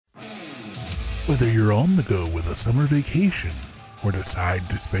Whether you're on the go with a summer vacation or decide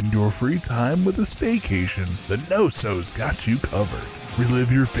to spend your free time with a staycation, the No-So's got you covered.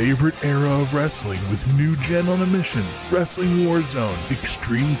 Relive your favorite era of wrestling with New Gen on a Mission, Wrestling Warzone,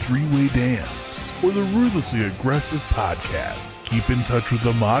 Extreme 3-Way Dance, or the Ruthlessly Aggressive Podcast. Keep in touch with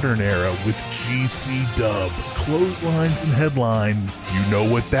the modern era with GC Dub, Clotheslines and Headlines, you know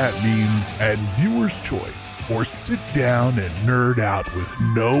what that means, and Viewer's Choice. Or sit down and nerd out with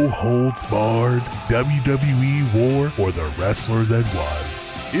No Holds Barred, WWE War, or The Wrestler That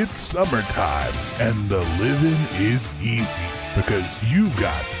Was. It's summertime, and the living is easy. Because you've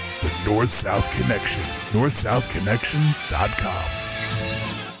got the North-South Connection, northsouthconnection.com.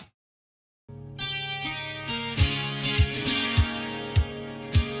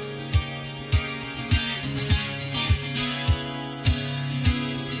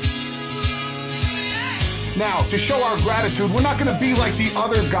 Now, to show our gratitude, we're not going to be like the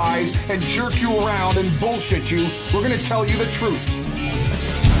other guys and jerk you around and bullshit you. We're going to tell you the truth.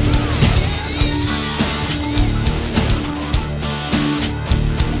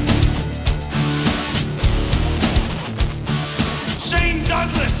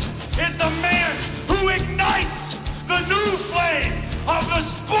 Douglas is the man who ignites the new flame of the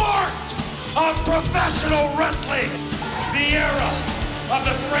sport of professional wrestling. The era of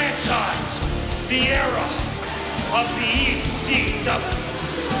the franchise. The era of the ECW.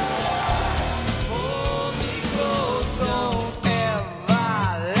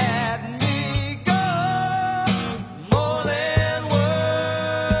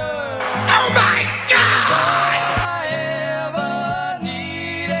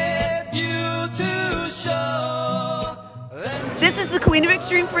 Queen of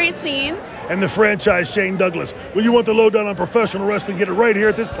Extreme, Francine. And the franchise, Shane Douglas. When you want the lowdown on professional wrestling, get it right here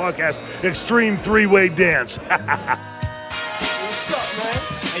at this podcast, Extreme 3-Way Dance. What's up, man?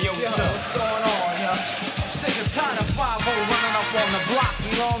 Hey, yo, what's going on, yo? I'm sick and tired of 5-0 running up on the block,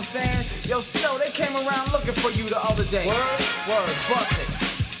 you know what I'm saying? Yo, Snow, they came around looking for you the other day. Word, bust it.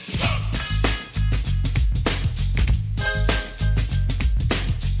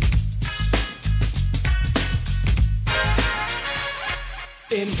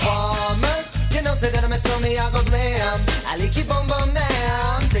 Informer, you know, say that I'm a stormy, I go blam. I keep on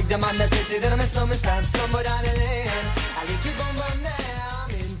down. Take the man that say that I'm a stormy, stab somewhere down the lane. I keep on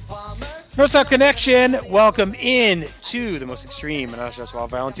down. Informer. North-South Connection, welcome in to the most extreme and just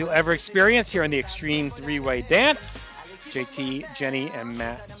violence you'll ever experience here on the Extreme 3-Way Dance. JT, Jenny, and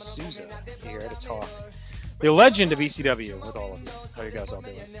Matt Souza here to talk the legend of ECW with all of you. How you guys all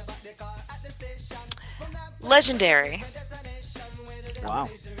doing? Legendary. Wow.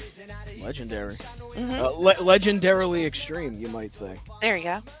 Legendary. Mm-hmm. Legendarily extreme, you might say. There you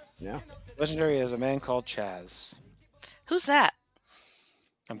go. Yeah. Legendary is a man called Chaz. Who's that?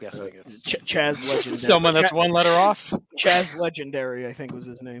 I'm guessing it's Chaz Legendary. Someone that's one letter off? Chaz Legendary, I think was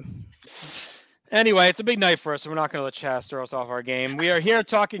his name. Anyway, it's a big night for us, so we're not going to let Chaz throw us off our game. We are here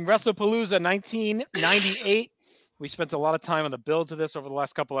talking WrestlePalooza 1998. We spent a lot of time on the build to this over the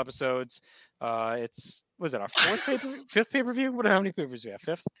last couple episodes. Was it our fifth pay-per-view? How many pay-per-views do we have?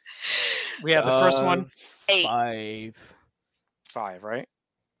 Fifth? We have the first one. 8. Five, right?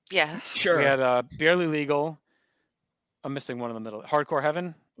 Yeah. Sure. We had Barely Legal. I'm missing one in the middle. Hardcore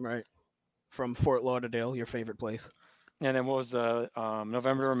Heaven. Right. From Fort Lauderdale, your favorite place. And then what was the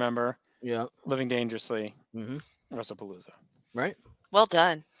November to Remember? Yeah. Living Dangerously. Mm-hmm. WrestlePalooza. Right. Well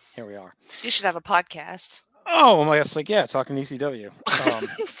done. Here we are. You should have a podcast. Oh, my gosh. Talking ECW.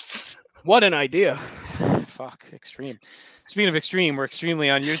 What an idea. Fuck, extreme. Speaking of extreme, we're extremely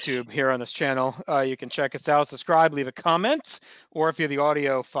on YouTube here on this channel. You can check us out, subscribe, leave a comment, or if you're the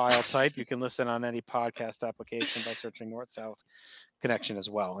audio file type, you can listen on any podcast application by searching North-South Connection as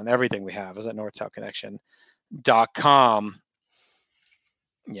well. And everything we have is at northsouthconnection.com.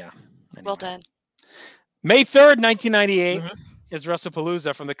 Yeah. Anyway. Well done. May 3rd, 1998 is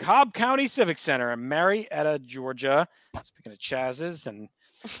WrestlePalooza from the Cobb County Civic Center in Marietta, Georgia. Speaking of Chaz's and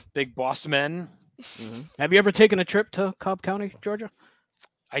big boss men. Mm-hmm. Have you ever taken a trip to Cobb County, Georgia?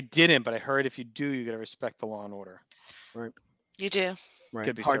 I didn't, but I heard if you do, you got to respect the law and order. Right. You do. Right.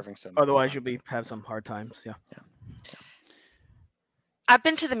 Could be serving some. Otherwise, you'll have some hard times. Yeah. I've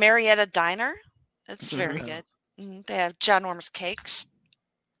been to the Marietta Diner. That's very good. They have ginormous cakes.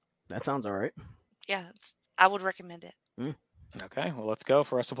 That sounds all right. Yeah, I would recommend it. Okay, well, let's go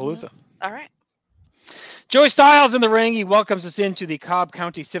for WrestlePalooza. All right. Joey Styles in the ring. He welcomes us into the Cobb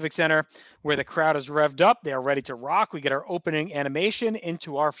County Civic Center where the crowd is revved up. They are ready to rock. We get our opening animation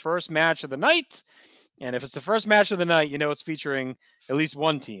into our first match of the night. And if it's the first match of the night, you know it's featuring at least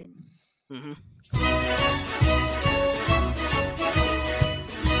one team.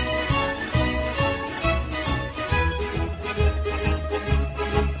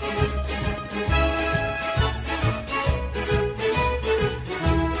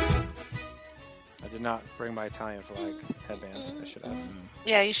 bring my Italian flag headband. I should have.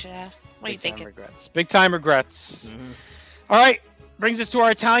 Yeah, you should have. What do you Big time thinking? regrets. Big time regrets. All right. Brings us to our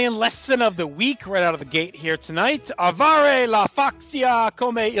Italian lesson of the week right out of the gate here tonight. Avare la faccia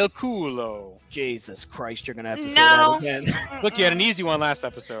come il culo. Jesus Christ, you're going to have to say No. that again. Look, you had an easy one last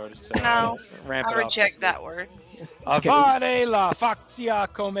episode. So No, ramp I it up reject this that word. week. Avare la faccia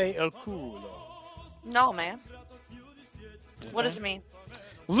come il culo. No, man. What does it mean?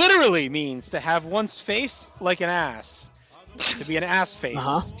 Literally means to have one's face like an ass. To be an ass face.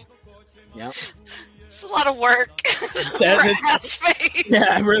 Yep. It's a lot of work for ass face.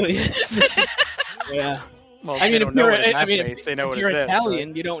 Yeah, it really is. Yeah. Well, I they mean, don't if know you're, what an I ass mean, face, they know if what you're it is, Italian,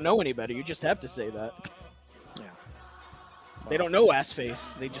 right? you don't know any better. You just have to say that. Yeah. They don't know ass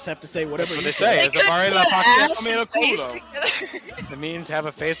face. They just have to say whatever That's you what they say. say. It's Avare la faccia come il Face culo. together. It means have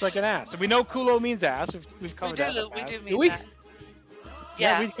a face like an ass. And we know culo means ass. We've We covered do. that. in the We past. do mean we? that.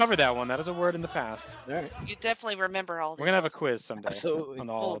 Yeah, Yeah, we covered that one. That is a word in the past. All right. you definitely remember all these. We're gonna have a quiz someday Absolutely. on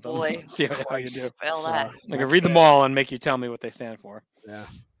all Oh, of them. boy. See how you do. Spell that. I can read them all and make you tell me what they stand for. Yeah.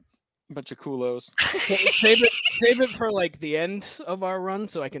 A bunch of culos. Save it for like the end of our run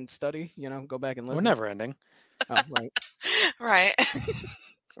so I can study. Go back and listen. We're never ending. Oh, right. Right.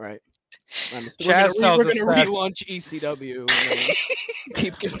 Right. Chaz tells We're us gonna that- relaunch ECW.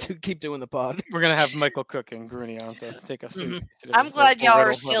 And keep doing the pod. We're gonna have Michael Cook and Grooney on to take us through. I'm glad y'all are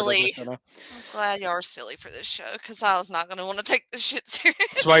riddles of the silly. business, I'm glad y'all are silly for this show because I was not going to want to take this shit serious.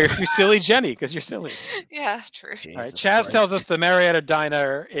 That's why you're silly, Jenny, because you're silly. Yeah, true. All right, Chaz tells us the Marietta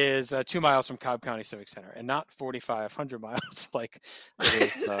Diner is 2 miles from Cobb County Civic Center and not 4,500 miles like it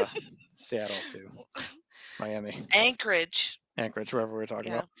is Seattle to Miami, Anchorage. Anchorage, wherever we're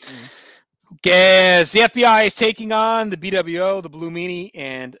talking Yeah. about. Guess the FBI is taking on the BWO, the Blue Meanie,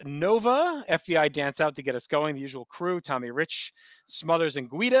 and Nova. FBI dance out to get us going. The usual crew: Tommy Rich, Smothers, and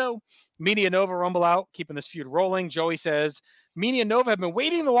Guido. Meanie and Nova rumble out, keeping this feud rolling. Joey says Meanie and Nova have been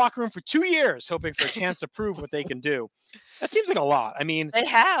waiting in the locker room for 2 years, hoping for a chance to prove what they can do. That seems like a lot. I mean, They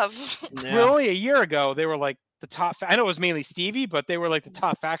have. only a year ago they were like the top. I know it was mainly Stevie, but they were like the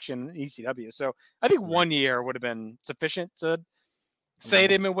top faction in ECW. So I think 1 year would have been sufficient to say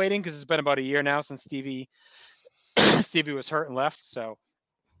they've been waiting because it's been about a year now since Stevie was hurt and left. So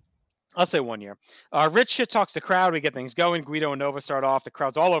I'll say 1 year. Rich shit talks the crowd. We get things going. Guido and Nova start off. The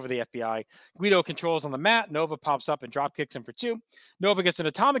crowd's all over the FBI. Guido controls on the mat. Nova pops up and drop kicks him for 2. Nova gets an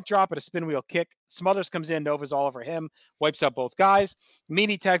atomic drop at a spin wheel kick. Smothers comes in. Nova's all over him. Wipes out both guys.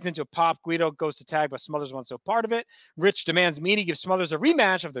 Meanie tags into a pop. Guido goes to tag, but Smothers wants no part of it. Rich demands Meanie give Smothers a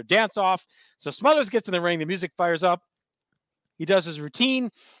rematch of their dance-off. So Smothers gets in the ring. The music fires up. He does his routine.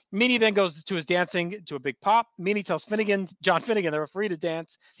 Meanie then goes to his dancing to a big pop. Meanie tells John Finnegan, the referee, to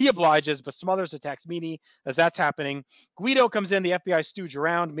dance. He obliges, but Smothers attacks Meanie as that's happening. Guido comes in. The FBI stooge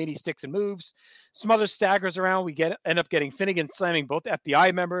around. Meanie sticks and moves. Smothers staggers around. We end up getting Finnegan slamming both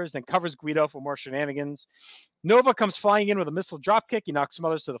FBI members, then covers Guido for more shenanigans. Nova comes flying in with a missile dropkick. He knocks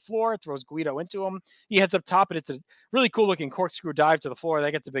Smothers to the floor, throws Guido into him. He heads up top, and it's a really cool-looking corkscrew dive to the floor.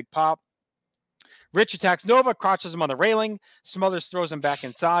 That gets a big pop. Rich attacks Nova, crotches him on the railing. Smothers throws him back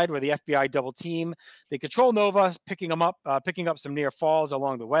inside where the FBI double team. They control Nova, picking up some near falls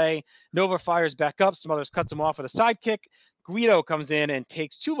along the way. Nova fires back up. Smothers cuts him off with a sidekick. Guido comes in and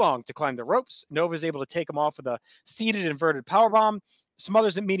takes too long to climb the ropes. Nova is able to take him off with a seated inverted powerbomb.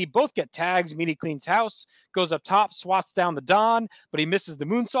 Smothers and Meanie both get tags. Meanie cleans house, goes up top, swats down the Don, but he misses the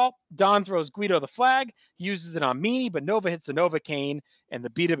moonsault. Don throws Guido the flag. He uses it on Meanie, but Nova hits the Novocaine, and the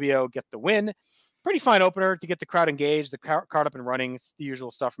BWO get the win. Pretty fine opener to get the crowd engaged, the crowd up and running. It's the usual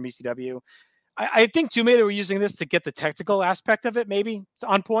stuff from ECW. I think, too, maybe they were using this to get the technical aspect of it, maybe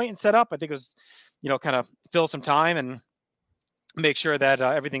on point and set up. I think it was, kind of fill some time and make sure that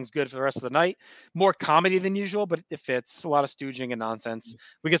everything's good for the rest of the night. More comedy than usual, but it fits. A lot of stooging and nonsense.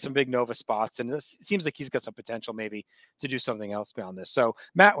 We get some big Nova spots, and it seems like he's got some potential maybe to do something else beyond this. So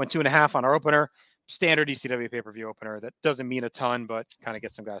Matt went 2.5 on our opener. Standard ECW pay-per-view opener. That doesn't mean a ton, but kind of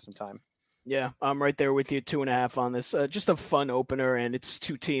gets some guys some time. Yeah, I'm right there with you, 2.5 on this. Just a fun opener, and it's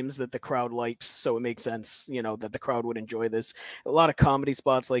two teams that the crowd likes, so it makes sense, that the crowd would enjoy this. A lot of comedy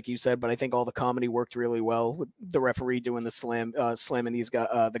spots, like you said, but I think all the comedy worked really well. With the referee doing the slamming these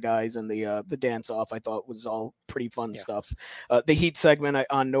guys, the guys, and the dance off, I thought was all pretty fun stuff. The heat segment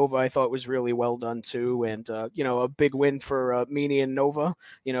on Nova, I thought was really well done too, and a big win for Meanie and Nova.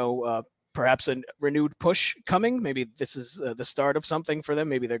 Perhaps a renewed push coming. Maybe this is the start of something for them.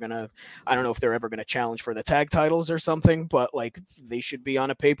 Maybe they're going to, I don't know if they're ever going to challenge for the tag titles or something, but they should be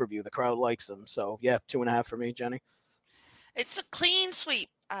on a pay-per-view. The crowd likes them. So yeah, 2.5 for me, Jenny. It's a clean sweep,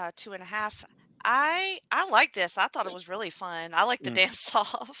 2.5. I like this. I thought it was really fun. I like the dance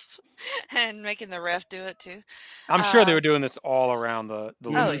off and making the ref do it too. I'm sure they were doing this all around the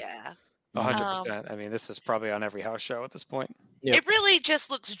Oh league. yeah. 100%. I mean, this is probably on every house show at this point. It really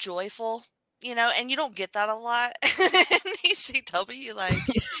just looks joyful, you know, and you don't get that a lot in ECW, like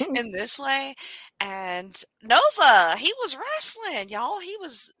in this way. And Nova, he was wrestling, y'all. He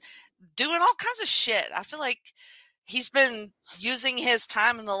was doing all kinds of shit. I feel like he's been using his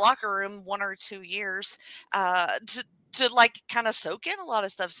time in the locker room 1 or 2 years to like kind of soak in a lot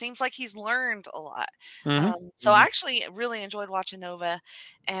of stuff. Seems like he's learned a lot. So I actually really enjoyed watching Nova.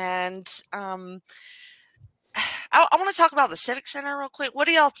 And I want to talk about the Civic Center real quick. What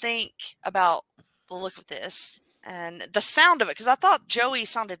do y'all think about the look of this and the sound of it? Because I thought Joey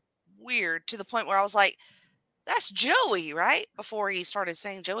sounded weird to the point where I was like, that's Joey, right? Before he started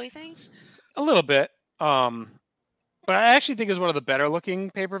saying Joey things. A little bit. But I actually think it's one of the better looking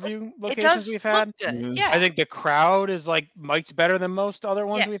pay-per-view locations we've had. Yeah. I think the crowd is like mic'd better than most other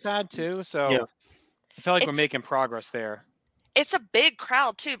ones we've had too. So I feel like we're making progress there. It's a big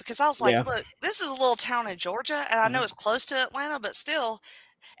crowd too, because I was like, look, this is a little town in Georgia, and I know it's close to Atlanta, but still.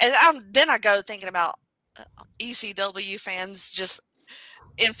 And then I go thinking about ECW fans just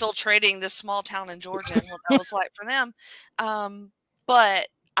infiltrating this small town in Georgia and what that was like for them. But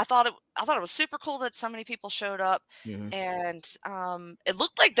I thought it was super cool that so many people showed up, and it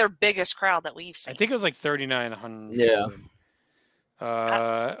looked like their biggest crowd that we've seen. I think it was like 3,900. Yeah.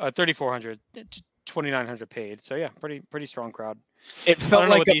 3,400, 2,900 paid. So yeah, pretty strong crowd. It felt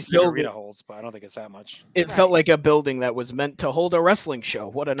like the a building arena holds, but I don't think it's that much. It felt like a building that was meant to hold a wrestling show.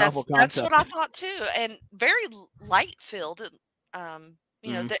 What a novel concept! That's what I thought too, and very light filled.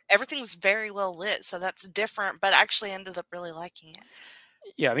 You know, everything was very well lit, so that's different. But I actually ended up really liking it.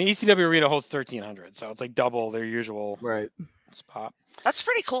 Yeah, I mean ECW arena holds 1,300, so it's like double their usual spot. That's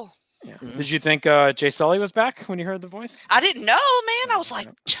pretty cool. Yeah. Did you think Jay Sully was back when you heard the voice? I didn't know, man. I was like,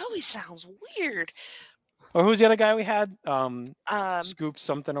 Joey sounds weird. Or who's the other guy we had? Scoop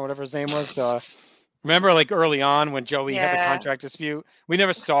something or whatever his name was. Remember, like early on when Joey had the contract dispute, we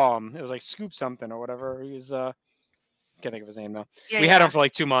never saw him. It was like Scoop something or whatever. He was can't think of his name now. We had him for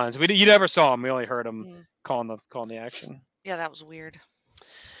like 2 months. You never saw him. We only heard him calling the action. Yeah, that was weird.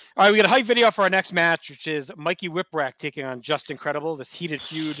 All right, we got a hype video for our next match, which is Mikey Whipwreck taking on Just Incredible. This heated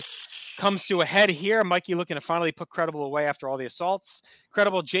feud comes to a head here. Mikey looking to finally put Credible away after all the assaults.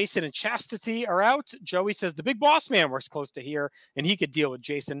 Credible, Jason, and Chastity are out. Joey says the big boss man works close to here, and he could deal with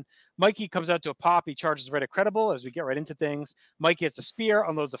Jason. Mikey comes out to a pop. He charges right at Credible as we get right into things. Mikey hits a spear,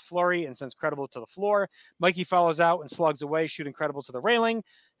 unloads a flurry, and sends Credible to the floor. Mikey follows out and slugs away, shooting Credible to the railing,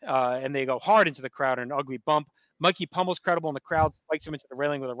 and they go hard into the crowd in an ugly bump. Mikey pummels Credible in the crowd, spikes him into the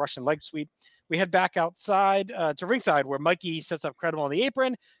railing with a Russian leg sweep. We head back outside to ringside where Mikey sets up Credible on the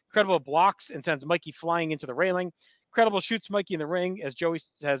apron. Credible blocks and sends Mikey flying into the railing. Credible shoots Mikey in the ring as Joey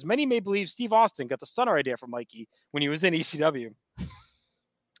says many may believe Steve Austin got the stunner idea from Mikey when he was in ECW.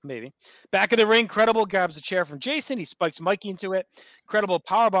 Maybe. Back in the ring, Credible grabs a chair from Jason. He spikes Mikey into it. Credible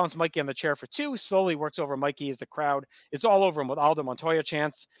powerbombs Mikey on the chair for 2. Slowly works over Mikey as the crowd is all over him with Aldo Montoya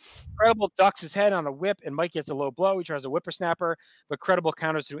chants. Credible ducks his head on a whip, and Mikey gets a low blow. He tries a whippersnapper, but Credible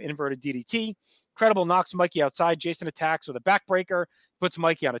counters to an inverted DDT. Credible knocks Mikey outside. Jason attacks with a backbreaker, puts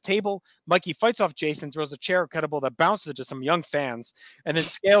Mikey on a table. Mikey fights off Jason, throws a chair at Credible that bounces into some young fans, and then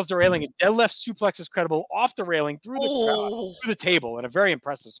scales the railing and deadlift suplexes Credible off the railing through the table in a very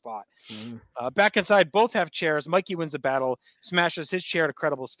impressive spot. Back inside, both have chairs. Mikey wins the battle, smashes his chair to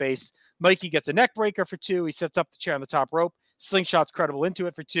Credible's face. Mikey gets a neck breaker for 2. He sets up the chair on the top rope, slingshots Credible into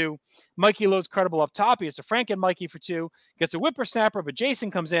it for 2. Mikey loads Credible up top. He hits a Franken Mikey for 2. Gets a whippersnapper, but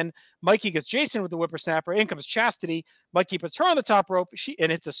Jason comes in. Mikey gets Jason with the whippersnapper. In comes Chastity. Mikey puts her on the top rope,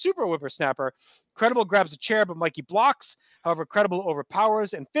 and it's a super whippersnapper. Credible grabs a chair, but Mikey blocks. However, Credible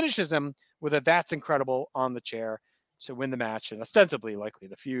overpowers and finishes him with a That's Incredible on the chair to win the match and ostensibly likely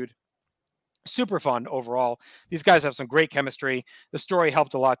the feud. Super fun overall. These guys have some great chemistry. The story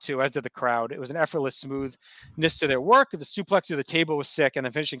helped a lot too, as did the crowd. It was an effortless smoothness to their work. The suplex through the table was sick, and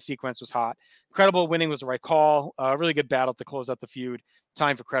the finishing sequence was hot. Credible winning was the right call. Really good battle to close out the feud.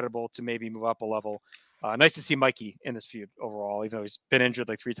 Time for Credible to maybe move up a level. Nice to see Mikey in this feud overall, even though he's been injured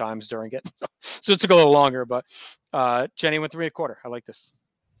like 3 times during it. So it took a little longer, but Jenny went 3 1/4. I like this.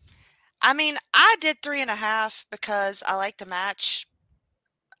 I mean, I did 3.5 because I like the match.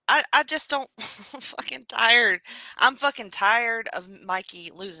 I just don't. I'm fucking tired. I'm fucking tired of Mikey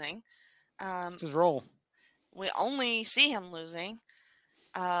losing. It's his role. We only see him losing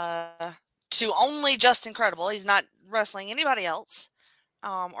to only Just Incredible. He's not wrestling anybody else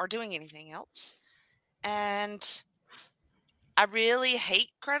or doing anything else. And I really hate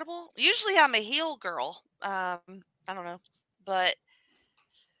Credible. Usually I'm a heel girl. I don't know. But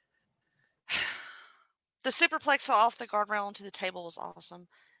the superplex off the guardrail into the table was awesome.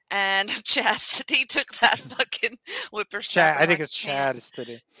 And Chastity took that fucking whippersnapper. Chad, I think like it's a champ.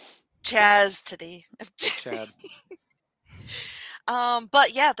 Chastity. Chastity. Chad.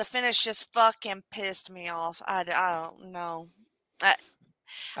 But yeah, the finish just fucking pissed me off. I don't know.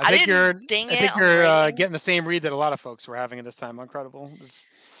 I think you're didn't ding I it think on the you're rating. getting the same read that a lot of folks were having at this time on Credible. It's,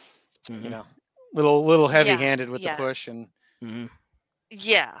 you know, little heavy-handed with the push and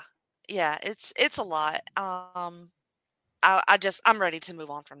yeah, it's a lot. I'm ready to move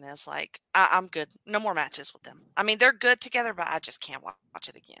on from this. Like I'm good. No more matches with them. I mean, they're good together, but I just can't watch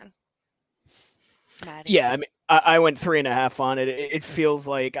it again. Maddie. Yeah, I mean, I went 3.5 on it. It feels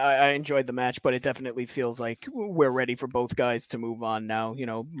like I enjoyed the match, but it definitely feels like we're ready for both guys to move on now. You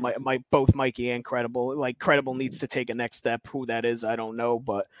know, both Mikey and Credible. Like Credible needs to take a next step. Who that is, I don't know,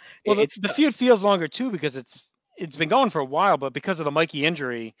 but the feud feels longer too because it's been going for a while, but because of the Mikey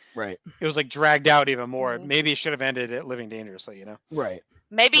injury, right, it was like dragged out even more. Maybe it should have ended at Living Dangerously, you know? Right.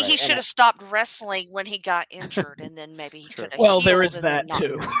 Maybe he should have stopped wrestling when he got injured, and then maybe he could have. Well, there is that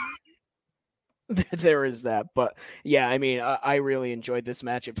too. There is that, but yeah, I mean, I really enjoyed this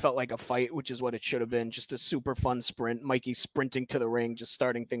match. It felt like a fight, which is what it should have been. Just a super fun sprint. Mikey sprinting to the ring, just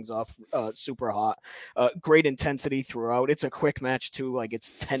starting things off super hot. Great intensity throughout. It's a quick match too. Like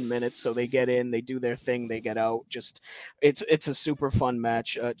it's 10 minutes, so they get in, they do their thing, they get out. Just it's a super fun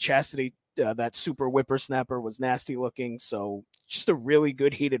match. Chastity, that super whippersnapper, was nasty looking. So just a really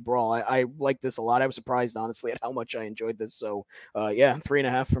good heated brawl. I like this a lot. I was surprised, honestly, at how much I enjoyed this. So yeah,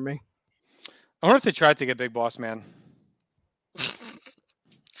 3.5 for me. I wonder if they tried to get Big Boss Man.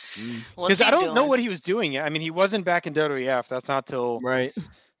 Because I don't know what he was doing yet. I mean, he wasn't back in WWF. That's not till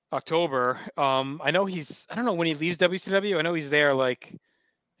October. I know I don't know when he leaves WCW. I know he's there like,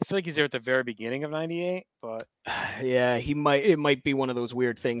 I feel like he's there at the very beginning of '98, but yeah, it might be one of those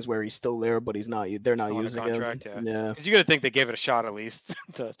weird things where he's still there, but he's not. They're not using contract, him. Yeah, because you got to think they gave it a shot at least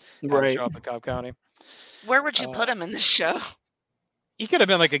to show up in Cobb County. Where would you put him in this show? He could have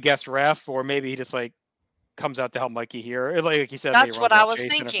been like a guest ref, or maybe he just like comes out to help Mikey here. Like he said, that's what I was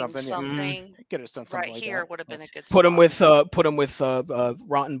thinking. Something right like here would have been a good. Put him with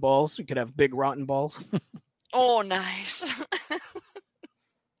rotten balls. We could have big rotten balls. Oh, nice.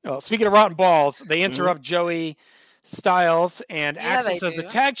 Well, speaking of rotten balls, they interrupt Joey Styles, and Axel says the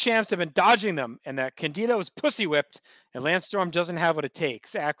tag champs have been dodging them, and that Candido is pussy whipped, and Lance Storm doesn't have what it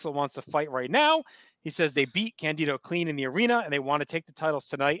takes. Axel wants to fight right now. He says they beat Candido clean in the arena, and they want to take the titles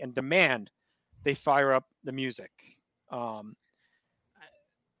tonight and demand they fire up the music. I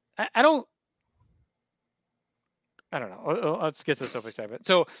don't know. Let's get to this over segment.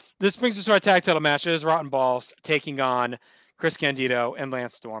 So this brings us to our tag title matches. Rotten Balls taking on Chris Candido and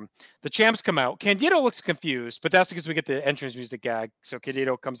Lance Storm. The champs come out. Candido looks confused, but that's because we get the entrance music gag. So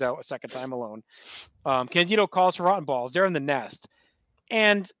Candido comes out a second time alone. Candido calls for Rotten Balls. They're in the nest.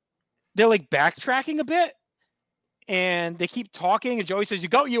 And they're like backtracking a bit. And they keep talking. And Joey says, you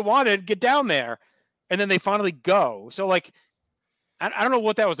got what you wanted. Get down there. And then they finally go. So like, I don't know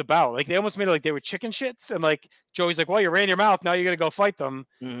what that was about. Like they almost made it like they were chicken shits. And like Joey's like, well, you ran your mouth. Now you're going to go fight them.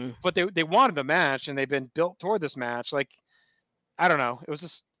 But they wanted the match and they've been built toward this match. Like, I don't know.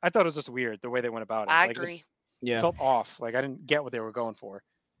 I thought it was just weird the way they went about it. I like, agree. It felt off. Like I didn't get what they were going for.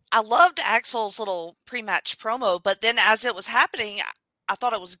 I loved Axel's little pre-match promo, but then as it was happening, I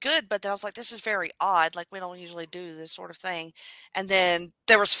thought it was good, but then I was like, this is very odd. Like we don't usually do this sort of thing. And then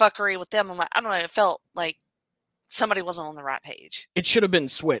there was fuckery with them. I'm like, I don't know. It felt like somebody wasn't on the right page. It should have been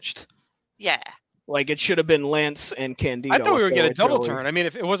switched. Yeah. Like it should have been Lance and Candido. I thought we were getting a double turn. I mean,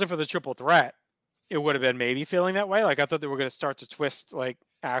 if it wasn't for the triple threat, it would have been maybe feeling that way. Like I thought they were going to start to twist like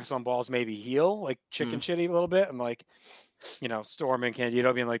Axel and Balls maybe heel, like chicken shitty a little bit. And like, Storm and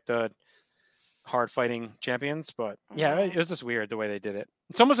Candido being like the hard fighting champions. But yeah, it was just weird the way they did it.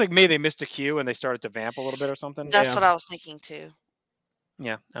 It's almost like maybe they missed a cue and they started to vamp a little bit or something. That's what I was thinking too.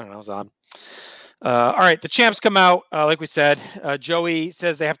 Yeah, I don't know. It was odd. All right, the champs come out. Like we said, Joey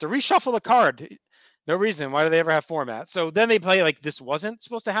says they have to reshuffle the card. No reason. Why do they ever have format? So then they play like this wasn't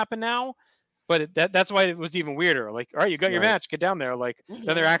supposed to happen now, but that's why it was even weirder. Like, all right, you got your match, get down there. Like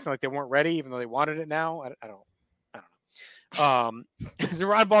then they're acting like they weren't ready, even though they wanted it now. I don't know. The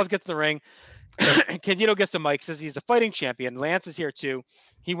Ron Balls gets to the ring. Candido gets the mic, says he's a fighting champion. Lance is here too.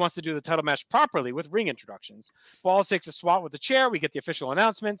 He wants to do the title match properly with ring introductions. Balls takes a swat with the chair. We get the official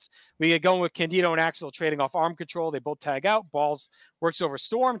announcements. We get going with Candido and Axel trading off arm control. They both tag out. Balls works over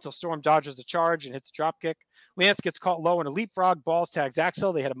Storm until Storm dodges the charge and hits a drop kick. Lance gets caught low in a leapfrog. Balls tags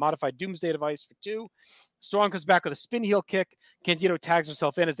Axel. They had a modified Doomsday device for 2. Storm comes back with a spin heel kick. Candido tags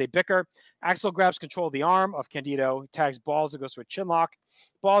himself in as they bicker. Axel grabs control of the arm of Candido, tags Balls, and goes to a chin lock.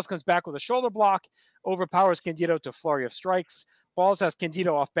 Balls comes back with a shoulder block, overpowers Candido to a flurry of strikes. Balls has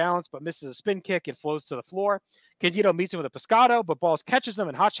Candido off balance, but misses a spin kick and flows to the floor. Candido meets him with a pescado, but Balls catches him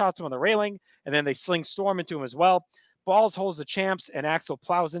and hotshots him on the railing, and then they sling Storm into him as well. Balls holds the champs, and Axel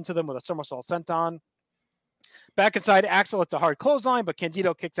plows into them with a somersault senton. Back inside, Axel hits a hard clothesline, but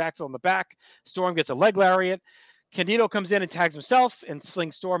Candido kicks Axel in the back. Storm gets a leg lariat. Candido comes in and tags himself and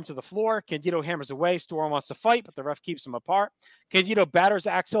slings Storm to the floor. Candido hammers away. Storm wants to fight, but the ref keeps him apart. Candido batters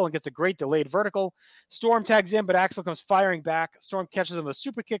Axel and gets a great delayed vertical. Storm tags in, but Axel comes firing back. Storm catches him with a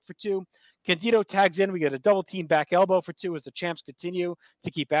super kick for 2. Candido tags in. We get a double team back elbow for 2 as the champs continue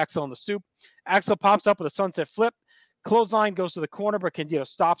to keep Axel in the soup. Axel pops up with a sunset flip. Clothesline goes to the corner, but Candido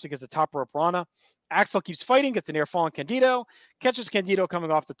stops against the top rope Rana. Axel keeps fighting, gets an air fall on Candido, catches Candido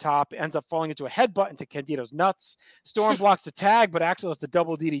coming off the top, ends up falling into a headbutt into Candido's nuts. Storm blocks the tag, but Axel has the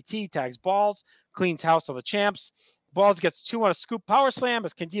double DDT, tags Balls, cleans house on the champs. Balls gets 2 on a scoop power slam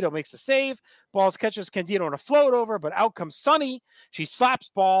as Candido makes a save. Balls catches Candido on a float over, but out comes Sunny. She slaps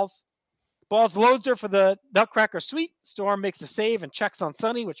Balls. Balls loads her for the Nutcracker Sweep. Storm makes a save and checks on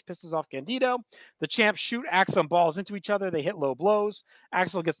Sunny, which pisses off Candido. The champs shoot Axel and Balls into each other. They hit low blows.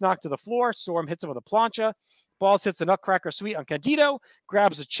 Axel gets knocked to the floor. Storm hits him with a plancha. Balls hits the Nutcracker Sweep on Candido,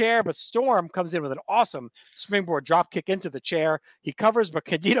 grabs a chair, but Storm comes in with an awesome springboard drop kick into the chair. He covers, but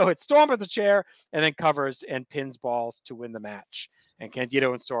Candido hits Storm with the chair and then covers and pins Balls to win the match. And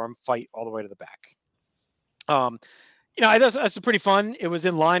Candido and Storm fight all the way to the back. That's pretty fun. It was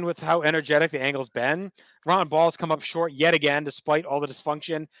in line with how energetic the angle's been. Ron Balls come up short yet again, despite all the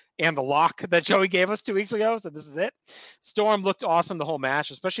dysfunction and the lock that Joey gave us 2 weeks ago. So this is it. Storm looked awesome the whole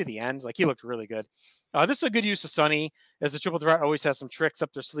match, especially the end. Like, he looked really good. This is a good use of Sunny, as the triple threat always has some tricks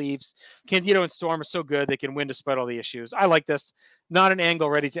up their sleeves. Candido and Storm are so good they can win despite all the issues. I like this. Not an angle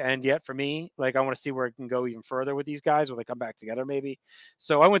ready to end yet for me. Like, I want to see where it can go even further with these guys, where they come back together maybe.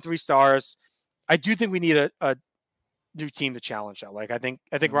 So I went 3 stars. I do think we need a new team to challenge that. Like, I think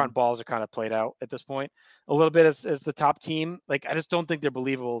Ron Balls are kind of played out at this point a little bit as the top team. Like, I just don't think they're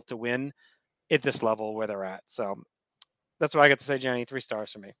believable to win at this level where they're at. So that's what I got to say, Jenny. 3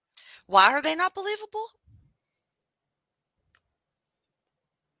 stars for me. Why are they not believable?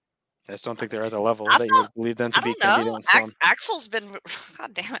 I just don't think they're at the level that you would believe them to be. Axel's been,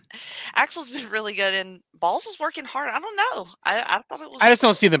 God damn it, Axel's been really good, and Balls is working hard. I don't know. I thought it was. I just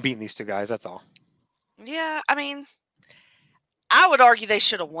don't see them beating these 2 guys. That's all. Yeah, I mean, I would argue they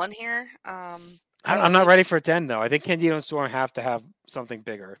should have won here. I'm not ready for it to end, though. I think Candido and Storm have to have something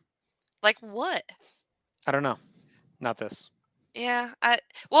bigger. Like what? I don't know. Not this. Yeah.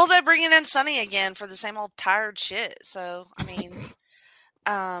 Well, they're bringing in Sunny again for the same old tired shit. So, I mean,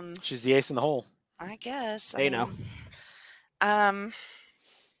 she's the ace in the hole. I guess. Know.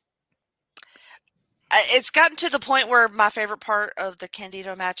 It's gotten to the point where my favorite part of the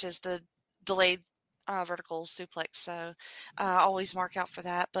Candido match is the delayed vertical suplex, so always mark out for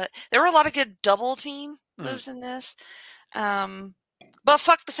that. But there were a lot of good double team moves in this, but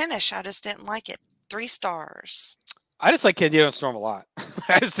fuck the finish. I just didn't like it. 3 stars. I just like Candido and Storm a lot.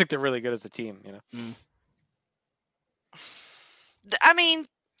 I just think they're really good as a team, I mean,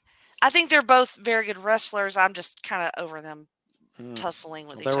 I think they're both very good wrestlers. I'm just kind of over them tussling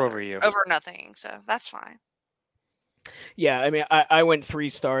with each other. They're over you. Over nothing, so that's fine. Yeah, I mean, I went 3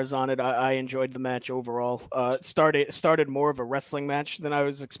 stars on it. I enjoyed the match overall. Started more of a wrestling match than I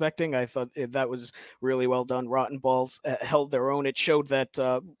was expecting. I thought that was really well done. Rotten Balls held their own. It showed that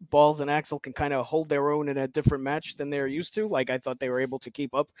Balls and Axel can kind of hold their own in a different match than they're used to. Like, I thought they were able to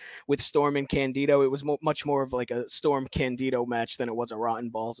keep up with Storm and Candido. It was much more of like a Storm Candido match than it was a Rotten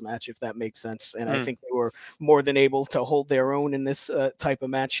Balls match, if that makes sense. And I think they were more than able to hold their own in this type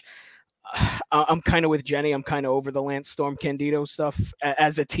of match. I'm kind of with Jenny. I'm kind of over the Lance Storm Candido stuff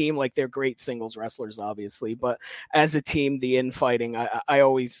as a team. Like, they're great singles wrestlers, obviously, but as a team, the infighting, I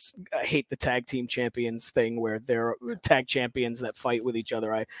always hate the tag team champions thing where they're tag champions that fight with each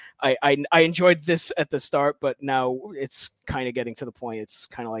other. I enjoyed this at the start, but now it's kind of getting to the point. It's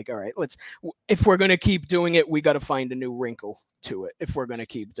kind of like, all right, if we're going to keep doing it, we got to find a new wrinkle to it if we're going to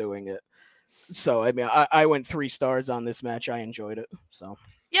keep doing it. So, I mean, I went 3 stars on this match. I enjoyed it. So.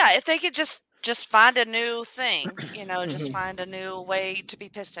 Yeah, if they could just find a new thing, just find a new way to be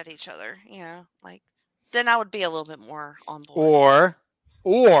pissed at each other, like, then I would be a little bit more on board.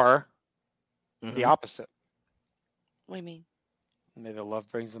 Or the opposite. What do you mean? Maybe the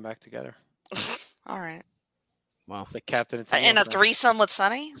love brings them back together. All right. Wow. It's like Captain and a threesome with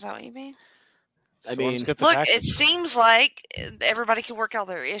Sunny? Is that what you mean? I mean, look, it seems like everybody can work out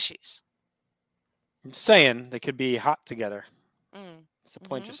their issues. I'm saying they could be hot together. It's a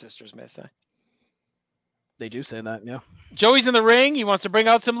Pointer Sisters, may I say. They do say that, yeah. Joey's in the ring. He wants to bring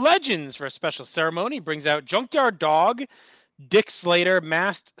out some legends for a special ceremony. He brings out Junkyard Dog, Dick Slater,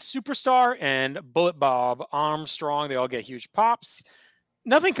 Masked Superstar, and Bullet Bob Armstrong. They all get huge pops.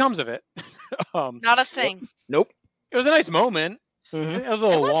 Nothing comes of it. Not a thing. Nope. It was a nice moment. It was a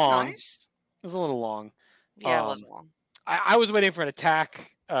little long. Nice. It was a little long. Yeah, it was long. I was waiting for an attack.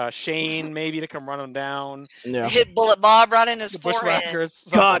 Shane maybe to come run him down. Yeah. Hit Bullet Bob right in his forehead.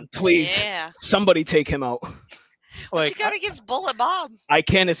 God, please. Yeah. Somebody take him out. What you got against Bullet Bob? I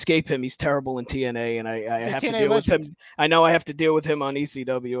can't escape him. He's terrible in TNA, and I have to deal with him. I know I have to deal with him on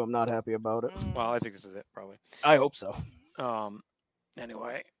ECW. I'm not happy about it. Well, I think this is it, probably. I hope so.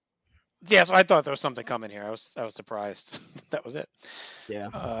 Anyway. Yeah, so I thought there was something coming here. I was surprised. That was it.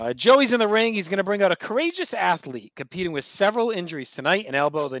 Yeah. Joey's in the ring. He's going to bring out a courageous athlete competing with several injuries tonight. An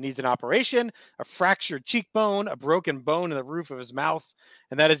elbow that needs an operation, a fractured cheekbone, a broken bone in the roof of his mouth.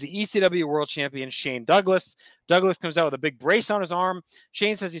 And that is the ECW World Champion, Shane Douglas. Douglas comes out with a big brace on his arm.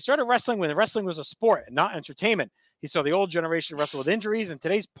 Shane says he started wrestling when wrestling was a sport and not entertainment. He saw the old generation wrestle with injuries, and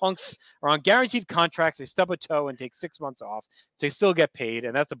today's punks are on guaranteed contracts. They stub a toe and take 6 months off. They still get paid,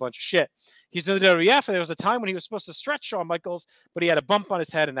 and that's a bunch of shit. He's in the WWF, and there was a time when he was supposed to stretch Shawn Michaels, but he had a bump on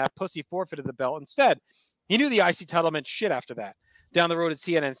his head, and that pussy forfeited the belt instead. He knew the IC title meant shit after that. Down the road at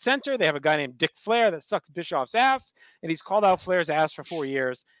CNN Center, they have a guy named Dick Flair that sucks Bischoff's ass, and he's called out Flair's ass for 4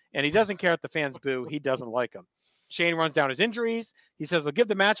 years, and he doesn't care if the fans boo. He doesn't like him. Shane runs down his injuries. He says they'll give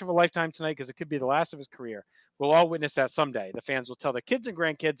the match of a lifetime tonight because it could be the last of his career. We'll all witness that someday. The fans will tell their kids and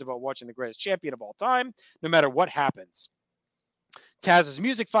grandkids about watching the greatest champion of all time, no matter what happens. Taz's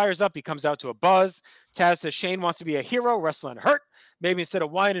music fires up. He comes out to a buzz. Taz says Shane wants to be a hero, wrestling hurt. Maybe instead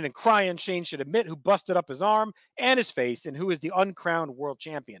of whining and crying, Shane should admit who busted up his arm and his face and who is the uncrowned world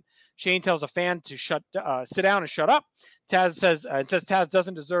champion. Shane tells a fan to sit down and shut up. Taz says Taz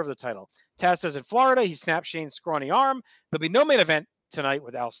doesn't deserve the title. Taz says in Florida, he snapped Shane's scrawny arm. There'll be no main event tonight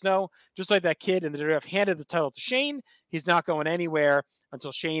with Al Snow. Just like that kid in the WWF handed the title to Shane, he's not going anywhere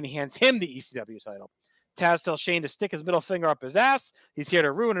until Shane hands him the ECW title. Taz tells Shane to stick his middle finger up his ass. He's here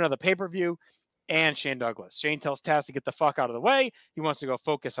to ruin another pay-per-view. And Shane Douglas. Shane tells Taz to get the fuck out of the way. He wants to go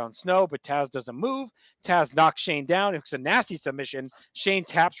focus on Snow, but Taz doesn't move. Taz knocks Shane down. It's a nasty submission. Shane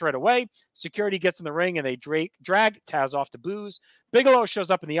taps right away. Security gets in the ring, and they drag Taz off to booze. Bigelow shows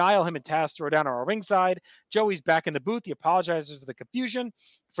up in the aisle. Him and Taz throw down on our ringside. Joey's back in the booth. He apologizes for the confusion.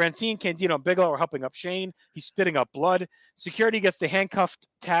 Francine, Candido, and Bigelow are helping up Shane. He's spitting up blood. Security gets the handcuffed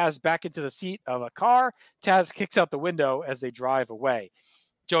Taz back into the seat of a car. Taz kicks out the window as they drive away.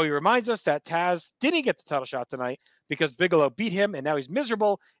 Joey reminds us that Taz didn't get the title shot tonight because Bigelow beat him, and now he's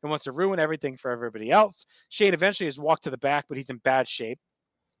miserable and wants to ruin everything for everybody else. Shane eventually has walked to the back, but he's in bad shape.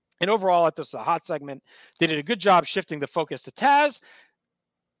 And overall, at this hot segment, they did a good job shifting the focus to Taz.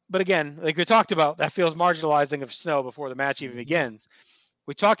 But again, like we talked about, that feels marginalizing of Snow before the match even begins.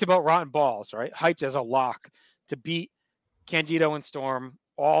 We talked about Rotten Balls, right? Hyped as a lock to beat Candido and Storm.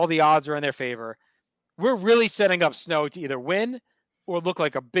 All the odds are in their favor. We're really setting up Snow to either win or look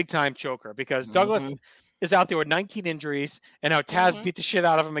like a big-time choker because Douglas is out there with 19 injuries, and now Taz beat the shit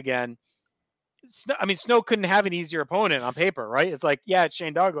out of him again. Snow couldn't have an easier opponent on paper, right? It's like, yeah, it's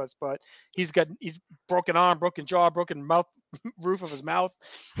Shane Douglas, but he's broken arm, broken jaw, broken mouth, roof of his mouth.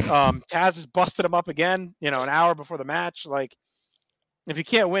 Taz has busted him up again, an hour before the match. Like, if you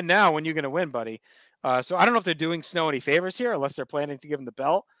can't win now, when are you going to win, buddy? So I don't know if they're doing Snow any favors here, unless they're planning to give him the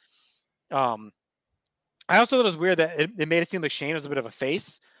belt. I also thought it was weird that it made it seem like Shane was a bit of a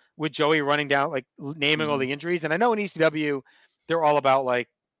face with Joey running down, like naming all the injuries. And I know in ECW, they're all about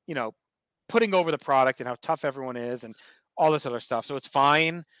putting over the product and how tough everyone is and all this other stuff. So it's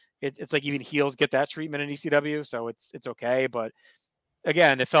fine. It's like even heels get that treatment in ECW. So it's okay. But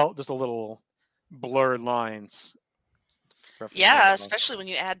again, it felt just a little blurred lines. Yeah, especially when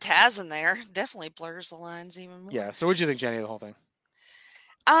you add Taz in there. Definitely blurs the lines even more. Yeah. So what did you think, Jenny, of the whole thing?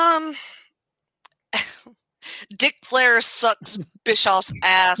 Dick Flair sucks Bischoff's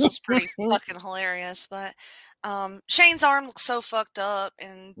ass was pretty fucking hilarious, but Shane's arm looks so fucked up,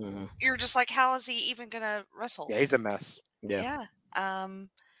 and you're just like, how is he even gonna wrestle? Yeah, he's a mess. Yeah.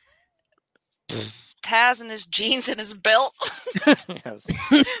 Taz and his jeans and his belt,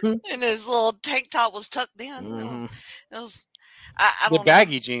 and his little tank top was tucked in. It was I don't know.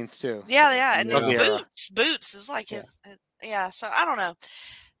 Baggy jeans too. Yeah, and the boots is like yeah. So I don't know.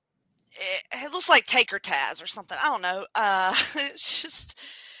 It looks like Taker Taz or something. I don't know. It's just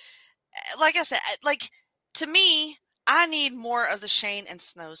like I said. Like to me, I need more of the Shane and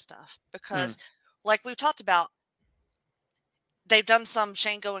Snow stuff because like we've talked about, they've done some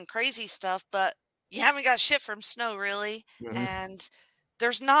Shane going crazy stuff, but you haven't got shit from Snow really. Mhm. And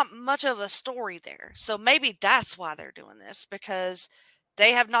there's not much of a story there. So maybe that's why they're doing this, because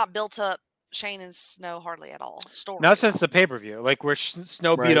they have not built up Shane and Snow hardly at all. Not since the pay-per-view, like where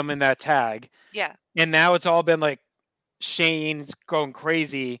Snow beat Right. him in that tag. Yeah. And now it's all been like Shane's going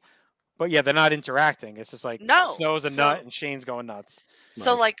crazy, but yeah, they're not interacting. It's just like No. Snow's a So- nut and Shane's going nuts.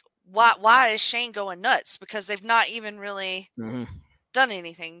 So like, why is Shane going nuts? Because they've not even really Mhm. done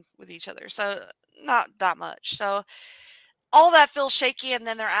anything with each other. So not that much. So all that feels shaky, and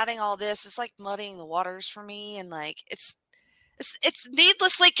then they're adding all this. It's like muddying the waters for me, and like it's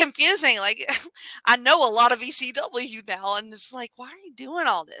needlessly confusing. Like I know a lot of ECW now, and it's like, why are you doing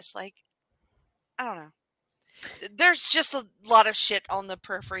all this? Like, I don't know. There's just a lot of shit on the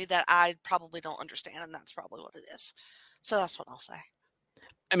periphery that I probably don't understand, and that's probably what it is. So that's what I'll say.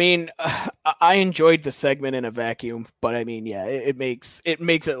 I mean, I enjoyed the segment in a vacuum, but I mean, yeah, it makes it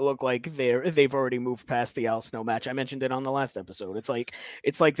look like they've already moved past the Al Snow match. I mentioned it on the last episode. It's like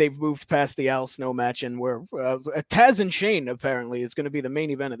they've moved past the Al Snow match, and where Taz and Shane apparently is going to be the main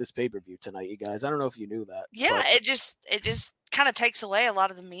event of this pay-per-view tonight, you guys. I don't know if you knew that. Yeah, but... it just kind of takes away a lot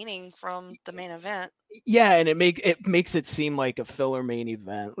of the meaning from the main event. Yeah, and it makes it seem like a filler main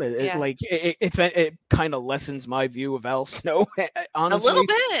event. It kind of lessens my view of Al Snow, honestly. A little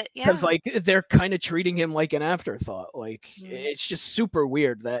bit, yeah. Because like they're kind of treating him like an afterthought. Like it's just super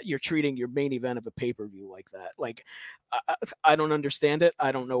weird that you're treating your main event of a pay-per-view like that. Like I don't understand it.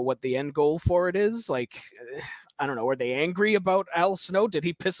 I don't know what the end goal for it is. Like I don't know. Are they angry about Al Snow? Did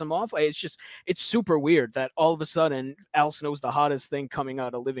he piss him off? It's super weird that all of a sudden Al Snow's the hottest thing coming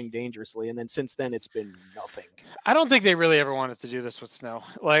out of Living Dangerously, and then since then it's been nothing. I don't think they really ever wanted to do this with Snow.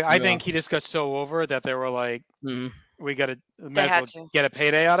 Like I think he just got so over that they were like, we got to get a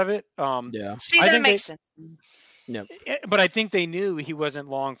payday out of it. See, that makes sense. Yeah, but I think they knew he wasn't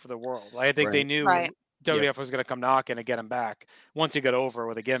long for the world. I think they knew WWF was going to come knocking to get him back once he got over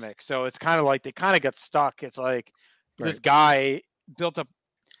with a gimmick. So it's kind of like they kind of got stuck. It's like this guy built up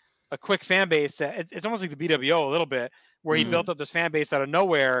a quick fan base. It's almost like the BWO a little bit, where he built up this fan base out of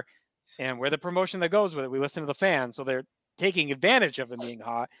nowhere, and where the promotion that goes with it, we listen to the fans. So they're taking advantage of him being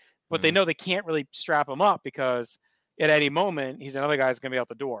hot, but they know they can't really strap him up because at any moment he's another guy's going to be out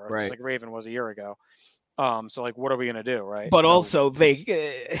the door, just like Raven was a year ago. So like, what are we going to do? Right. But also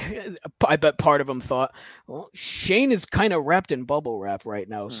I bet part of them thought, well, Shane is kind of wrapped in bubble wrap right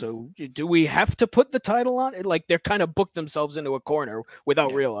now. So do we have to put the title on it? Like they're kind of booked themselves into a corner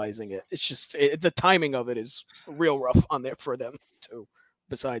without realizing it. It's just the timing of it is real rough on there for them too.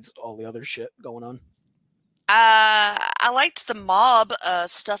 Besides all the other shit going on. I liked the mob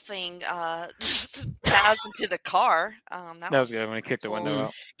stuffing Taz into the car. That was good when he kicked the window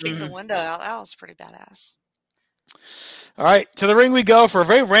out. Kicked the window out. That was pretty badass. All right, to the ring we go for a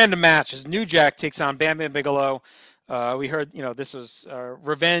very random match as New Jack takes on Bam Bam Bigelow. We heard, this was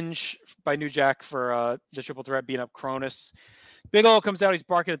revenge by New Jack for the triple threat beating up Cronus. Bigelow comes out. He's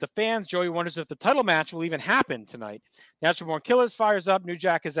barking at the fans. Joey wonders if the title match will even happen tonight. Natural Born Killers fires up. New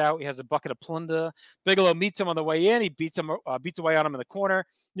Jack is out. He has a bucket of plunder. Bigelow meets him on the way in. He beats away on him in the corner.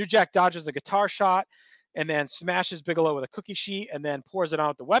 New Jack dodges a guitar shot and then smashes Bigelow with a cookie sheet and then pours it out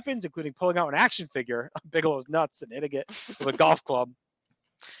with the weapons, including pulling out an action figure of Bigelow's nuts and hitting it with a golf club.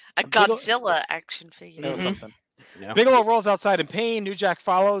 A Godzilla action figure. That was something. Yeah. Bigelow rolls outside in pain. New Jack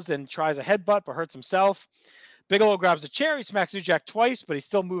follows and tries a headbutt but hurts himself. Bigelow grabs a chair. He smacks New Jack twice, but he's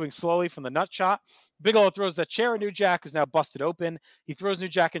still moving slowly from the nut shot. Bigelow throws that chair at New Jack, who's now busted open. He throws New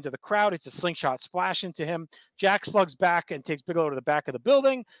Jack into the crowd. It's a slingshot splash into him. Jack slugs back and takes Bigelow to the back of the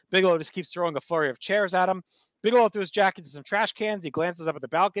building. Bigelow just keeps throwing a flurry of chairs at him. Bigelow throws Jack into some trash cans. He glances up at the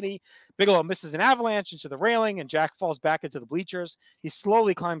balcony. Bigelow misses an avalanche into the railing, and Jack falls back into the bleachers. He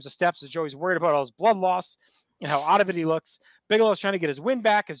slowly climbs the steps as Joey's worried about all his blood loss and how out of it he looks. Bigelow's trying to get his wind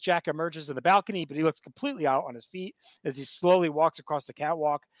back as Jack emerges in the balcony, but he looks completely out on his feet as he slowly walks across the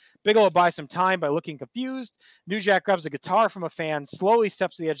catwalk. Bigelow buys some time by looking confused. New Jack grabs a guitar from a fan, slowly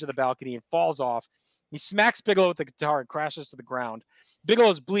steps to the edge of the balcony, and falls off. He smacks Bigelow with the guitar and crashes to the ground.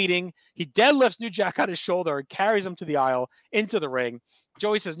 Bigelow's bleeding. He deadlifts New Jack on his shoulder and carries him to the aisle into the ring.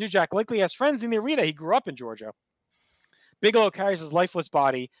 Joey says New Jack likely has friends in the arena. He grew up in Georgia. Bigelow carries his lifeless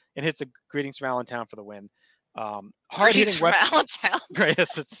body and hits a Greetings from Allentown for the win. Greetings from Allentown. Great,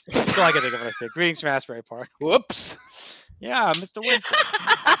 that's all I can think of when I say Greetings from Asbury Park. Whoops. Yeah, Mr. Winston.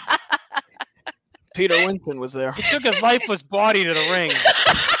 Peter Winston was there. He took his lifeless body to the ring.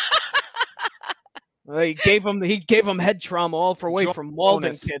 He gave him head trauma all for away from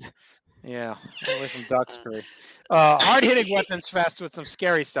Walden Kid. Yeah, with some Duxbury. Hard-hitting weapons fast with some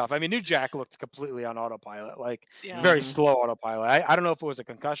scary stuff. I mean, New Jack looked completely on autopilot, like very slow autopilot. I don't know if it was a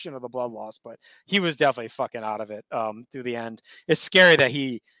concussion or the blood loss, but he was definitely fucking out of it through the end. It's scary that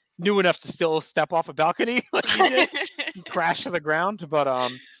he knew enough to still step off a balcony like he did, and crash to the ground.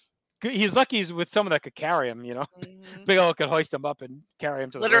 But he's lucky he's with someone that could carry him. Bigelow could hoist him up and carry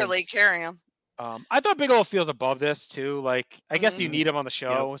him to the ring. Carry him. I thought Bigelow feels above this too. Like, I guess you need him on the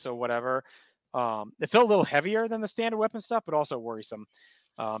show, so whatever. It felt a little heavier than the standard weapon stuff, but also worrisome.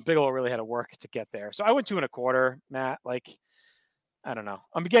 Bigelow really had to work to get there. So I went 2 1/4, Matt. Like, I don't know.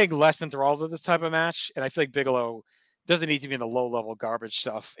 I'm getting less enthralled with this type of match, and I feel like Bigelow doesn't need to be in the low-level garbage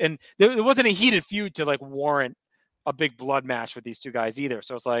stuff. And there wasn't a heated feud to like warrant a big blood match with these two guys either.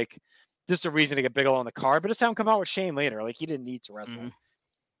 So it's like just a reason to get Bigelow on the card, but just have him come out with Shane later. Like, he didn't need to wrestle.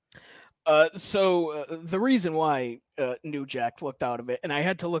 So the reason why New Jack looked out of it, and I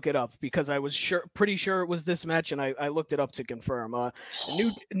had to look it up because I was pretty sure it was this match, and I looked it up to confirm.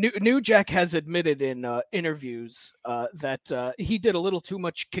 New Jack has admitted in interviews that he did a little too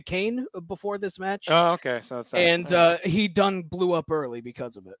much cocaine before this match. Oh, okay. So that's and he blew up early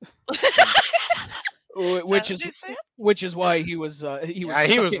because of it. Which is why he was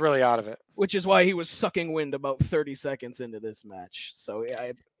really out of it. Which is why he was sucking wind about 30 seconds into this match. So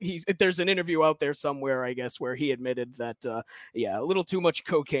there's an interview out there somewhere, I guess, where he admitted that a little too much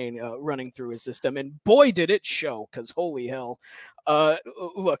cocaine running through his system, and boy did it show, because holy hell.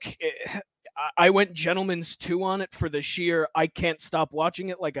 Look, I went Gentleman's 2 on it for the sheer I can't stop watching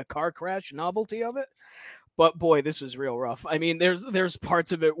it like a car crash novelty of it. But boy, this was real rough. I mean, there's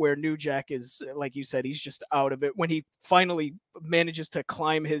parts of it where New Jack is, like you said, he's just out of it. When he finally manages to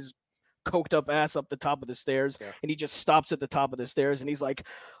climb his coked up ass up the top of the stairs, and he just stops at the top of the stairs, and he's like,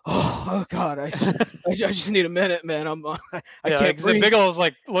 "Oh God, I just need a minute, man. I can't breathe." Bigelow's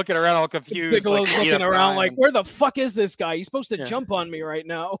like looking around all confused. Bigelow's like, looking around like, "Where the fuck is this guy? He's supposed to jump on me right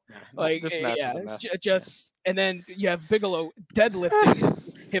now." This match is a mess. And then you have Bigelow deadlifting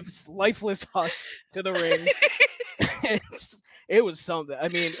his lifeless husk to the ring. It was something. I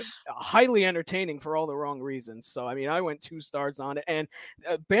mean, highly entertaining for all the wrong reasons. So, I mean, I went 2 stars on it. And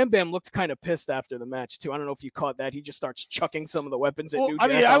Bam Bam looked kind of pissed after the match, too. I don't know if you caught that. He just starts chucking some of the weapons at New Jack. I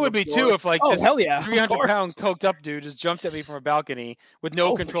mean, I would be, too, if, like, this hell yeah, 300-pound coked up dude just jumped at me from a balcony with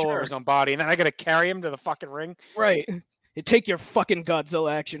no control over his own body. And then I got to carry him to the fucking ring. Right. You take your fucking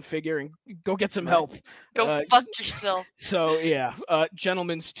Godzilla action figure and go get some help. Go fuck yourself. So, yeah.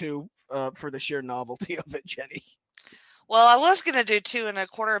 Gentleman's 2 for the sheer novelty of it, Jenny. Well, I was going to do 2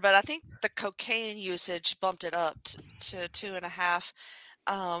 1/4, but I think the cocaine usage bumped it up to 2.5.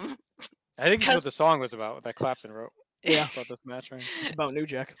 I think that's what the song was about that Clapton wrote. Yeah. About this match, right? It's about New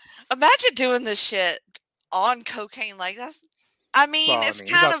Jack. Imagine doing this shit on cocaine. Like, that's,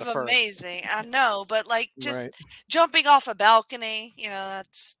 it's kind of amazing. I know, but like just jumping off a balcony,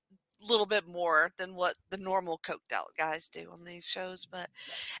 that's a little bit more than what the normal coked out guys do on these shows. But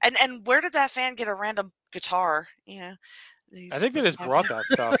and where did that fan get a random guitar? I think they just brought that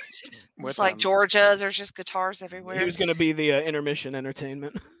stuff. It's like Georgia. There's just guitars everywhere. He was going to be the intermission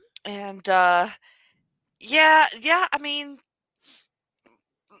entertainment. And I mean,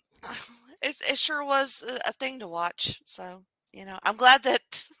 it sure was a thing to watch. So. I'm glad that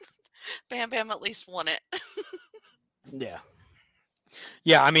Bam Bam at least won it. Yeah.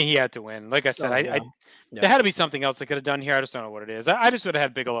 Yeah, I mean, he had to win. Like I said, there had to be something else they could have done here. I just don't know what it is. I just would have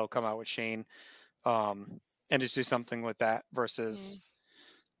had Bigelow come out with Shane and just do something with that versus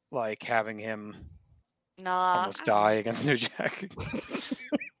like having him almost die against New Jack.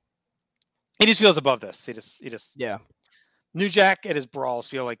 He just feels above this. He just New Jack and his brawls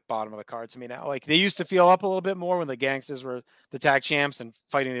feel like bottom of the card to me now. Like, they used to feel up a little bit more when the Gangsters were the tag champs and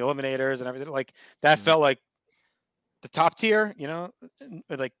fighting the Eliminators and everything. Like, that felt like the top tier,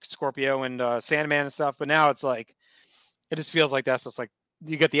 like Scorpio and Sandman and stuff. But now it's like, it just feels like that's just like,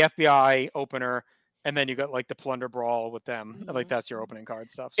 you get the FBI opener and then you got like the Plunder Brawl with them. Like, that's your opening card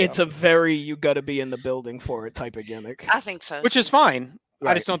stuff. So. It's a very, you got to be in the building for it type of gimmick. I think so. Which is fine. Right.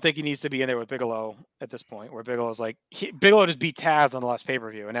 I just don't think he needs to be in there with Bigelow at this point, where Bigelow's like, Bigelow just beat Taz on the last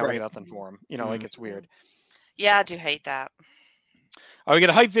pay-per-view, and now we get nothing for him. Like, it's weird. Yeah, I do hate that. We get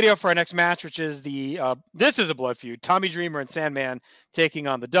a hype video for our next match, which is this is a blood feud. Tommy Dreamer and Sandman taking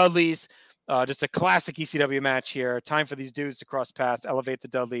on the Dudleys. Just a classic ECW match here. Time for these dudes to cross paths, elevate the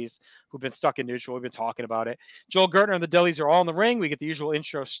Dudleys, who've been stuck in neutral. We've been talking about it. Joel Gertner and the Dudleys are all in the ring. We get the usual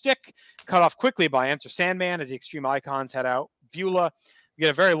intro shtick, cut off quickly by Enter Sandman as the Extreme Icons head out. Beulah. We We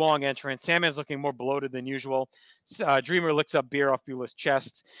get a very long entrance. Sandman's looking more bloated than usual. Dreamer licks up beer off Beulah's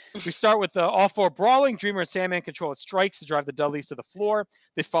chest. We start with all four brawling. Dreamer and Sandman control strikes to drive the Dudleys to the floor.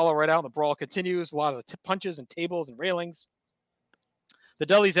 They follow right out, and the brawl continues. A lot of punches and tables and railings. The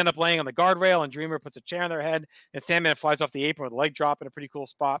Dudleys end up laying on the guardrail, and Dreamer puts a chair on their head, and Sandman flies off the apron with a leg drop in a pretty cool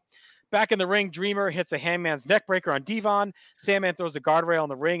spot. Back in the ring, Dreamer hits a Hangman's neckbreaker on Devon. Sandman throws the guardrail in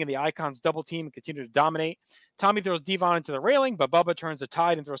the ring, and the Icons double team and continue to dominate. Tommy throws Devon into the railing, but Bubba turns the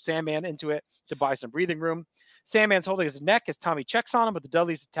tide and throws Sandman into it to buy some breathing room. Sandman's holding his neck as Tommy checks on him, but the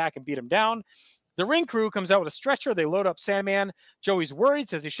Dudleys attack and beat him down. The ring crew comes out with a stretcher. They load up Sandman. Joey's worried,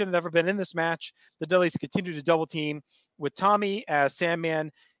 says he should have never been in this match. The Dudleys continue to double team with Tommy as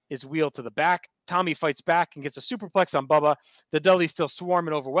Sandman is wheeled to the back. Tommy fights back and gets a superplex on Bubba. The Dudleys still swarm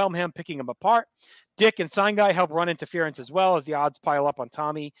and overwhelm him, picking him apart. Dick and Sign Guy help run interference as well as the odds pile up on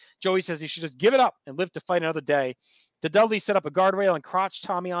Tommy. Joey says he should just give it up and live to fight another day. The Dudleys set up a guardrail and crotch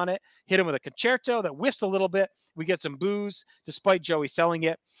Tommy on it, hit him with a concerto that whiffs a little bit. We get some boos despite Joey selling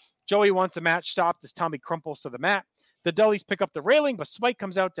it. Joey wants the match stopped as Tommy crumples to the mat. The Dudleys pick up the railing, but Spike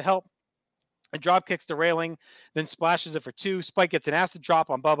comes out to help and drop kicks the railing, then splashes it for two. Spike gets an acid drop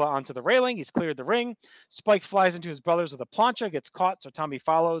on Bubba onto the railing. He's cleared the ring. Spike flies into his brothers with a plancha, gets caught, so Tommy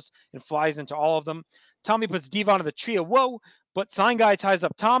follows and flies into all of them. Tommy puts Devon in the tree of woe, but Sign Guy ties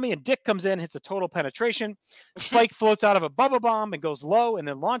up Tommy, and Dick comes in, hits a total penetration. Spike floats out of a Bubba bomb and goes low, and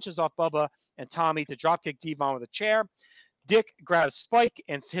then launches off Bubba and Tommy to dropkick Devon with a chair. Dick grabs Spike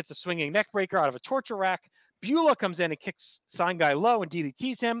and hits a swinging neckbreaker out of a torture rack. Beulah comes in and kicks Sign Guy low and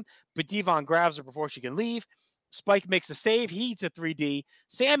DDTs him, but Devon grabs her before she can leave. Spike makes a save. He eats a 3D.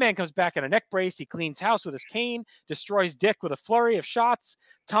 Sandman comes back in a neck brace. He cleans house with his cane, destroys Dick with a flurry of shots.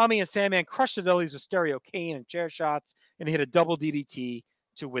 Tommy and Sandman crush the Dudleys with stereo cane and chair shots and hit a double DDT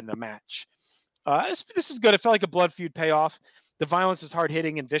to win the match. This is good. It felt like a blood feud payoff. The violence is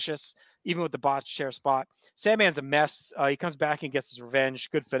hard-hitting and vicious, even with the botched chair spot. Sandman's a mess. He comes back and gets his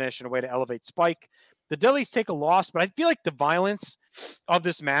revenge. Good finish and a way to elevate Spike. The Dudleys take a loss, but I feel like the violence of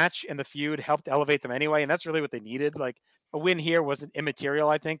this match and the feud helped elevate them anyway, and that's really what they needed. Like, a win here wasn't immaterial,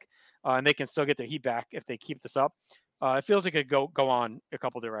 I think, and they can still get their heat back if they keep this up. It feels like it could go on a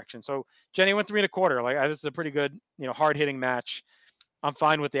couple directions. So Jenny went 3 1/4. Like, this is a pretty good, hard-hitting match. I'm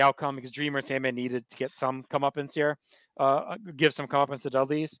fine with the outcome because Dreamer and Sandman needed to get some comeuppance here, give some comeuppance to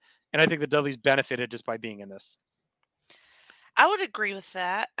Dudleys, and I think the Dudleys benefited just by being in this. I would agree with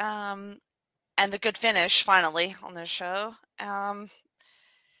that. And the good finish finally on this show.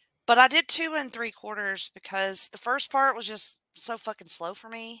 But I did 2 3/4 because the first part was just so fucking slow for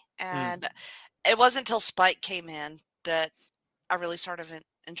me. And it wasn't until Spike came in that I really started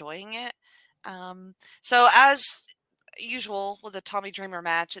enjoying it. So as usual with a Tommy Dreamer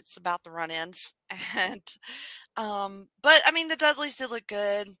match, it's about the run-ins. And but I mean the Dudleys did look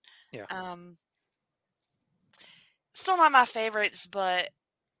good. Yeah. Still not my favorites, but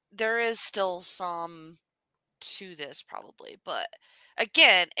there is still some to this probably, but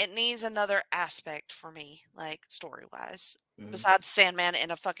again, it needs another aspect for me, like story-wise, besides Sandman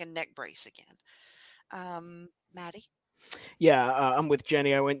in a fucking neck brace again. Maddie? Yeah, I'm with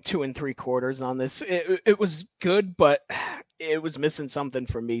Jenny. I went 2 3/4 on this. It was good, but it was missing something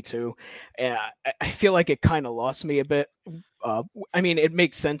for me too. I feel like it kind of lost me a bit. I mean, it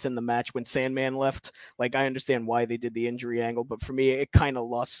makes sense in the match when Sandman left. Like, I understand why they did the injury angle, but for me, it kind of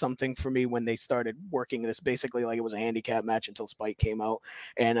lost something for me when they started working this basically like it was a handicap match until Spike came out.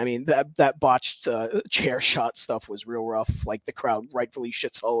 And I mean, that botched chair shot stuff was real rough. Like, the crowd rightfully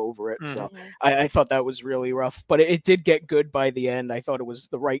shits all over it. So I thought that was really rough, but it did get good by the end. I thought it was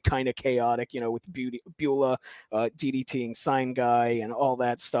the right kind of chaotic, with Beulah DDTing Sign Guy and all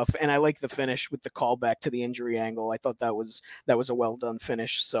that stuff. And I like the finish with the callback to the injury angle. I thought that was a well done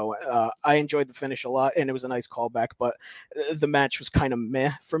finish. So I enjoyed the finish a lot, and it was a nice callback. But the match was kind of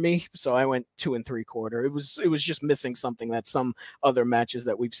meh for me, so I went 2 3/4. It was just missing something that some other matches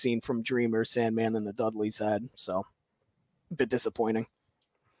that we've seen from Dreamer, Sandman, and the Dudleys had. So a bit disappointing.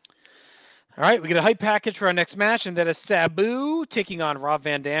 All right, we get a hype package for our next match, and that is Sabu taking on Rob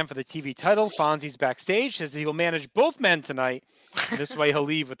Van Dam for the TV title. Fonzie's backstage, says he will manage both men tonight. This way he'll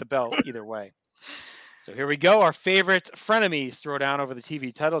leave with the belt either way. So here we go. Our favorite frenemies throw down over the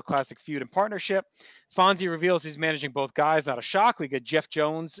TV title, classic feud and partnership. Fonzie reveals he's managing both guys. Not a shock. We get Jeff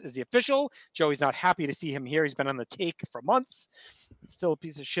Jones as the official. Joey's not happy to see him here. He's been on the take for months. It's still a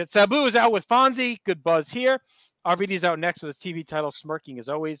piece of shit. Sabu is out with Fonzie. Good buzz here. RVD's out next with his TV title, smirking as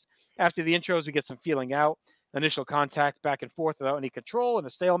always. After the intros, we get some feeling out. Initial contact back and forth without any control and a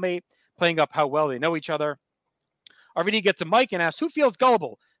stalemate, playing up how well they know each other. RVD gets a mic and asks, who feels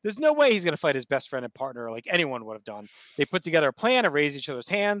gullible? There's no way he's going to fight his best friend and partner like anyone would have done. They put together a plan and raise each other's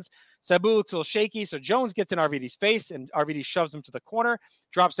hands. Sabu looks a little shaky, so Jones gets in RVD's face, and RVD shoves him to the corner,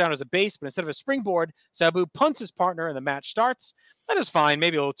 drops down as a base, but instead of a springboard, Sabu punts his partner, and the match starts. That is fine.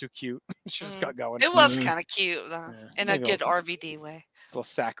 Maybe a little too cute. She just got going. It was kind of cute, in a good RVD way. A little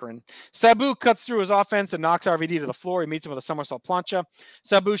saccharine. Sabu cuts through his offense and knocks RVD to the floor. He meets him with a somersault plancha.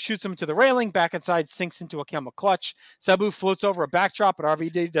 Sabu shoots him to the railing. Back inside, sinks into a camel clutch. Sabu floats over a backdrop, but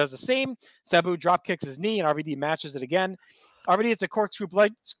RVD does the same. Sabu drop kicks his knee, and RVD matches it again. RVD hits a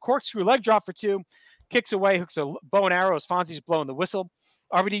corkscrew leg drop for 2. Kicks away, hooks a bow and arrow as Fonzie's blowing the whistle.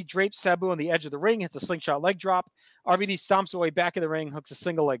 RVD drapes Sabu on the edge of the ring, hits a slingshot leg drop. RVD stomps away back in the ring, hooks a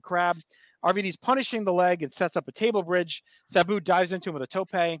single leg crab. RVD's punishing the leg and sets up a table bridge. Sabu dives into him with a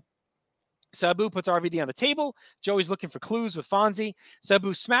tope. Sabu puts RVD on the table. Joey's looking for clues with Fonzie.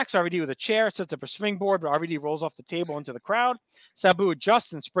 Sabu smacks RVD with a chair, sets up a springboard, but RVD rolls off the table into the crowd. Sabu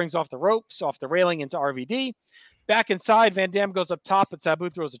adjusts and springs off the ropes, off the railing into RVD. Back inside, Van Dam goes up top, but Sabu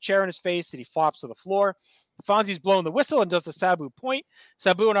throws a chair in his face, and he flops to the floor. Fonzie's blowing the whistle and does the Sabu point.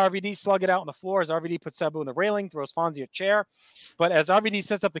 Sabu and RVD slug it out on the floor as RVD puts Sabu in the railing, throws Fonzie a chair. But as RVD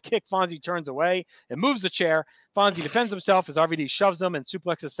sets up the kick, Fonzie turns away and moves the chair. Fonzie defends himself as RVD shoves him and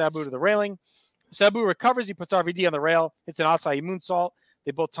suplexes Sabu to the railing. Sabu recovers. He puts RVD on the rail. It's an Asai moonsault.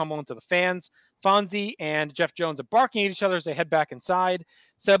 They both tumble into the fans. Fonzie and Jeff Jones are barking at each other as they head back inside.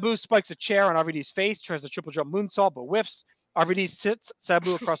 Sabu spikes a chair on RVD's face, tries a triple jump moonsault, but whiffs. RVD sits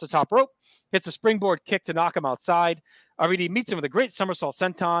Sabu across the top rope, hits a springboard kick to knock him outside. RVD meets him with a great somersault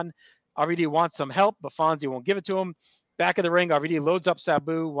senton. RVD wants some help, but Fonzie won't give it to him. Back of the ring, RVD loads up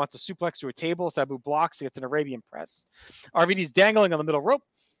Sabu, wants a suplex to a table. Sabu blocks, he gets an Arabian press. RVD's dangling on the middle rope.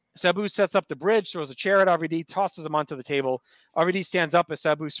 Sabu sets up the bridge, throws a chair at RVD, tosses him onto the table. RVD stands up as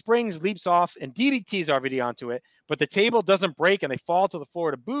Sabu springs, leaps off, and DDTs RVD onto it. But the table doesn't break, and they fall to the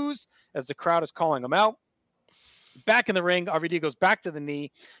floor to boos as the crowd is calling them out. Back in the ring, RVD goes back to the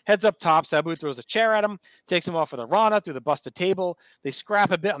knee, heads up top. Sabu throws a chair at him, takes him off with a Rana through the busted table. They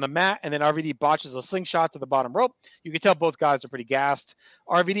scrap a bit on the mat, and then RVD botches a slingshot to the bottom rope. You can tell both guys are pretty gassed.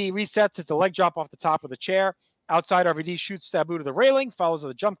 RVD resets, hits a leg drop off the top of the chair. Outside, RVD shoots Sabu to the railing, follows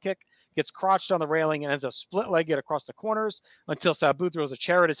with a jump kick, gets crotched on the railing, and ends up split-legged across the corners until Sabu throws a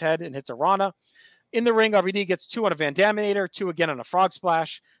chair at his head and hits a Rana. In the ring, RVD gets 2 on a Van Daminator, 2 again on a frog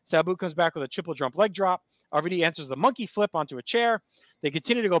splash. Sabu comes back with a triple jump leg drop. RVD answers the monkey flip onto a chair. They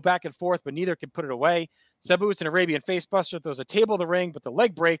continue to go back and forth, but neither can put it away. Sabu hits an Arabian facebuster, throws a table to the ring, but the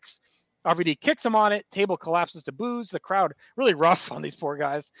leg breaks. RVD kicks him on it. Table collapses to boos. The crowd really rough on these poor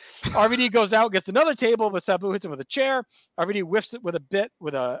guys. RVD goes out, gets another table, but Sabu hits him with a chair. RVD whiffs it with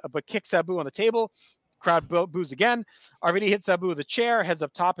but kicks Sabu on the table. Crowd boos again. RVD hits Sabu with a chair, heads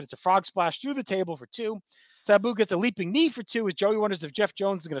up top, and it's a frog splash through the table for 2. Sabu gets a leaping knee for 2 as Joey wonders if Jeff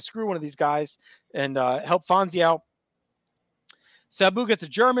Jones is going to screw one of these guys and help Fonzie out. Sabu gets a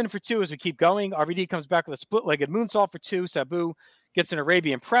German for 2 as we keep going. RVD comes back with a split-legged moonsault for 2. Sabu gets an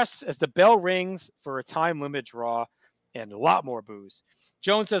Arabian press as the bell rings for a time-limit draw and a lot more boos.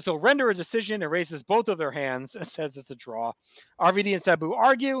 Jones says he'll render a decision and raises both of their hands and says it's a draw. RVD and Sabu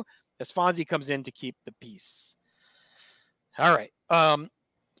argue as Fonzie comes in to keep the peace. All right.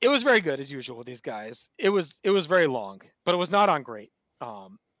 It was very good as usual with these guys. It was very long, but it was not on great.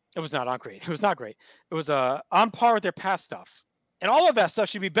 It was not great. It was on par with their past stuff. And all of that stuff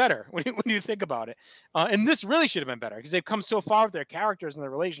should be better when you think about it. And this really should have been better because they've come so far with their characters and their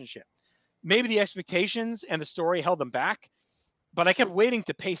relationship. Maybe the expectations and the story held them back, but I kept waiting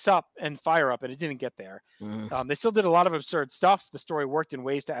to pace up and fire up, and it didn't get there. They still did a lot of absurd stuff. The story worked in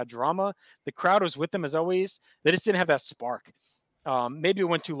ways to add drama. The crowd was with them as always. They just didn't have that spark. Maybe it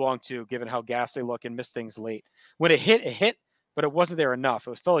went too long too, given how gassed they look and missed things late. When it hit, but it wasn't there enough.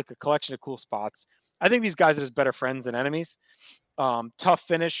 It felt like a collection of cool spots. I think these guys are just better friends than enemies. Tough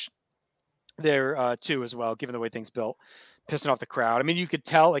finish there too as well, given the way things built, pissing off the crowd. I mean, you could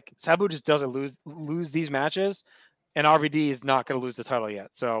tell like Sabu just doesn't lose these matches, and RVD is not going to lose the title yet.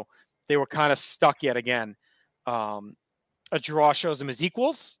 So they were kind of stuck yet again. A draw shows them as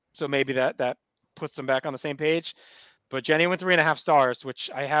equals, so maybe that puts them back on the same page. But Jenny went 3.5 stars,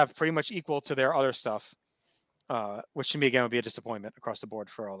 which I have pretty much equal to their other stuff, which to me again would be a disappointment across the board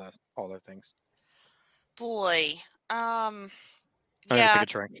for all their things. Boy, I'm yeah, gonna take a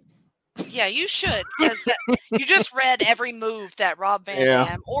drink. Yeah, you should, because you just read every move that Rob Van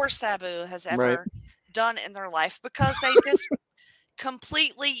Dam or Sabu has ever done in their life, because they just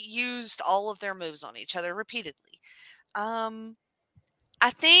completely used all of their moves on each other repeatedly. I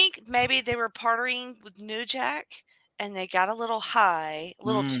think maybe they were partnering with New Jack, and they got a little high, a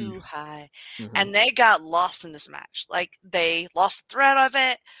little too high, Mm-hmm. and they got lost in this match. Like they lost the thread of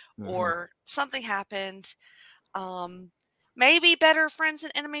it, or something happened. Maybe better friends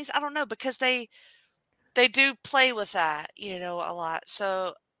and enemies. I don't know, because they do play with that, a lot.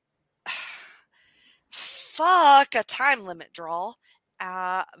 So fuck a time limit draw.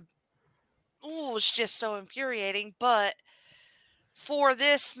 It's just so infuriating. But for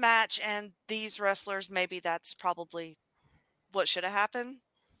this match and these wrestlers, maybe that's probably what should have happened.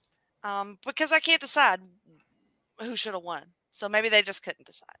 Because I can't decide who should have won. So maybe they just couldn't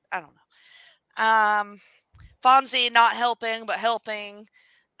decide. I don't know. Fonzie not helping, but helping.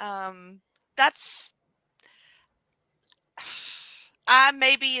 I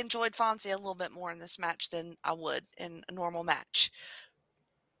maybe enjoyed Fonzie a little bit more in this match than I would in a normal match.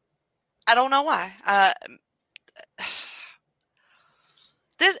 I don't know why. I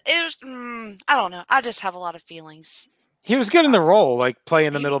don't know. I just have a lot of feelings. He was good in the role, like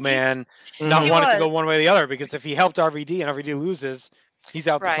playing the middleman, not he wanting to was. go one way or the other, because if he helped RVD and RVD loses, he's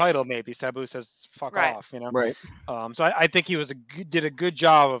out Right. the title. Maybe Sabu says "fuck Right. off," Right. So I think he did a good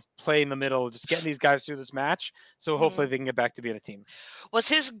job of playing the middle, just getting these guys through this match. So hopefully they can get back to being a team. Was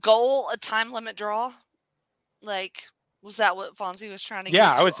his goal a time limit draw? Like, was that what Fonzie was trying to get?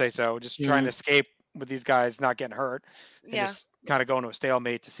 Yeah, I would say so. Just trying to escape with these guys not getting hurt. And just kind of going to a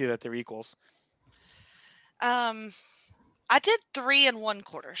stalemate to see that they're equals. I did 3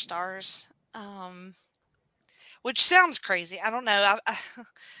 1/4 stars. Which sounds crazy. I don't know.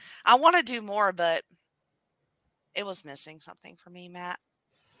 I want to do more, but it was missing something for me, Matt.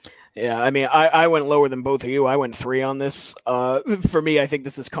 Yeah, I mean, I went lower than both of you. I went 3 on this. For me, I think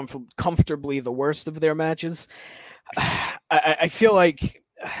this is comfortably the worst of their matches. I feel like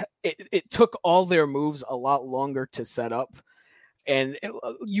it took all their moves a lot longer to set up. And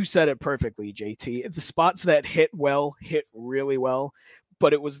you said it perfectly, JT. The spots that hit really well,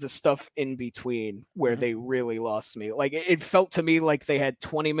 but it was the stuff in between where they really lost me. Like, it felt to me like they had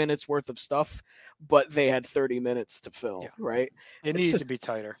 20 minutes worth of stuff, but they had 30 minutes to fill, right? It needs to be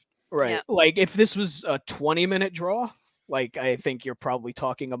tighter. Right. Yeah. Like, if this was a 20-minute draw, like, I think you're probably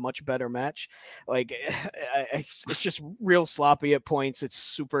talking a much better match. Like, it's just real sloppy at points. It's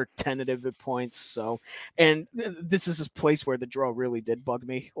super tentative at points. So, and this is a place where the draw really did bug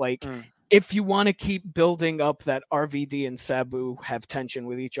me. Like, if you want to keep building up that RVD and Sabu have tension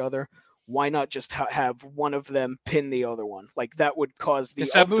with each other, why not just have one of them pin the other one? Like, that would cause the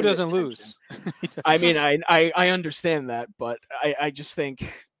Sabu doesn't tension. lose. I mean, I understand that, but I just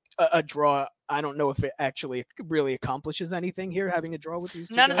think a draw, I don't know if it actually really accomplishes anything here, having a draw with these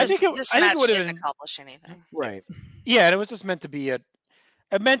two None of guys. this match didn't accomplish anything. Right. Yeah, and it was just meant to be like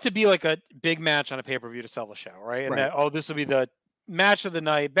a big match on a pay-per-view to sell the show, right? And that, this will be the match of the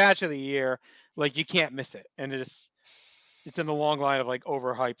night, match of the year. Like, you can't miss it. And it's in the long line of like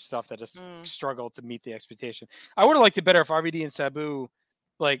overhyped stuff that just struggled to meet the expectation. I would have liked it better if RVD and Sabu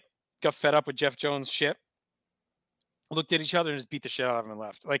like got fed up with Jeff Jones' shit, looked at each other and just beat the shit out of him and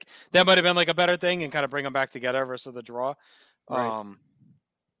left. Like, that might have been like a better thing and kind of bring them back together versus the draw. Right.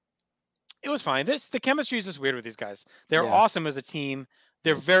 It was fine. The chemistry is just weird with these guys. They're awesome as a team.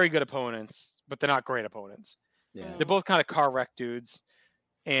 They're very good opponents, but they're not great opponents. Yeah. They're both kind of car wreck dudes.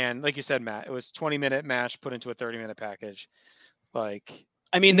 And like you said, Matt, it was 20-minute match put into a 30-minute package. Like,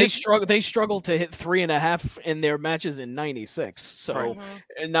 I mean, they struggled to hit 3.5 in their matches in '96. So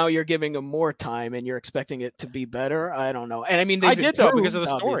and now you're giving them more time and you're expecting it to be better. I don't know. And I mean, I did though, because of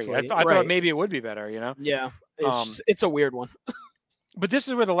the story. Obviously. I thought maybe it would be better, Yeah, it's a weird one. But this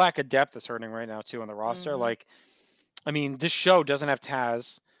is where the lack of depth is hurting right now too on the roster. Like, I mean, this show doesn't have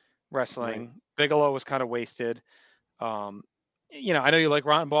Taz wrestling. Right. Bigelow was kind of wasted. I know you like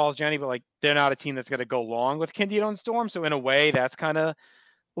Rotten Balls, Jenny, but like, they're not a team that's going to go long with Candido and Storm. So in a way, that's kind of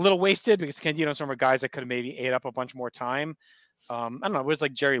a little wasted, because Candido and Storm are guys that could have maybe ate up a bunch more time. I don't know. It was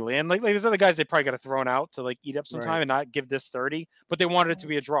like Jerry Lynn. Like there's other guys they probably got to thrown out to like eat up some time and not give this 30, but they wanted it to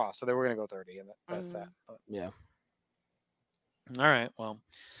be a draw, so they were going to go 30, and that's that. But, yeah. All right. Well,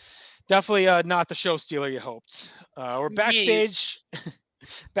 definitely not the show stealer you hoped. We're backstage.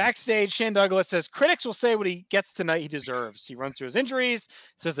 Backstage, Shane Douglas says critics will say what he gets tonight he deserves. He runs through his injuries,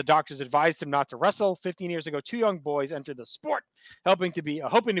 says the doctors advised him not to wrestle. 15 years ago, 2 young boys entered the sport, hoping to be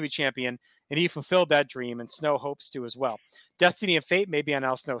champion, and he fulfilled that dream, and Snow hopes to as well. Destiny and fate may be on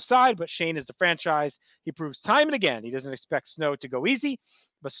Al Snow's side, but Shane is the franchise. He proves time and again he doesn't expect Snow to go easy,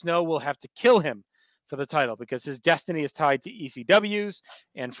 but Snow will have to kill him for the title, because his destiny is tied to ECW's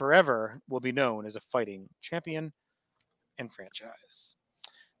and forever will be known as a fighting champion and franchise.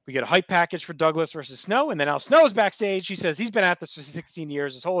 We get a hype package for Douglas versus Snow, and then Al Snow's backstage. He says he's been at this for 16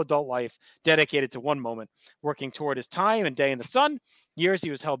 years, his whole adult life dedicated to one moment, working toward his time and day in the sun. Years he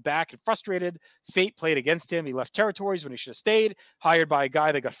was held back and frustrated. Fate played against him. He left territories when he should have stayed, hired by a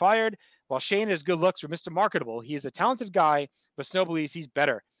guy that got fired. While Shane and his good looks were Mr. Marketable, he is a talented guy, but Snow believes he's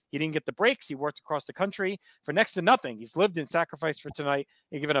better. He didn't get the breaks. He worked across the country for next to nothing. He's lived and sacrificed for tonight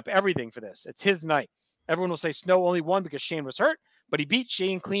and given up everything for this. It's his night. Everyone will say Snow only won because Shane was hurt, but he beat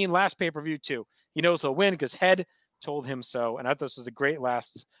Shane clean last pay-per-view too. He knows he'll win because Head told him so. And I thought this was a great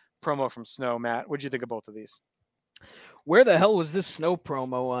last promo from Snow. Matt, what did you think of both of these? Where the hell was this Snow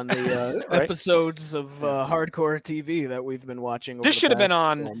promo on the Right? episodes of Hardcore TV that we've been watching? Over This the should have been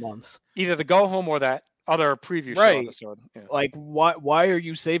past on 4 months. either the Go Home or that other preview show Right. episode. Yeah. Like, why are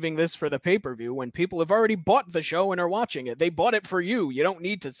you saving this for the pay-per-view when people have already bought the show and are watching it? They bought it for you. You don't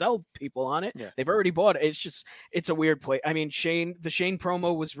need to sell people on it. Yeah. They've already bought it. It's a weird play. I mean, the Shane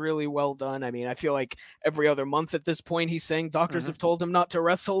promo was really well done. I mean, I feel like every other month at this point he's saying doctors have told him not to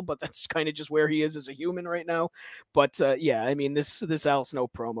wrestle, but that's kind of just where he is as a human right now. But yeah, I mean, this Al Snow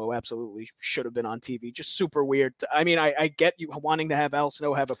promo absolutely should have been on TV. Just super weird. I mean, I get you wanting to have Al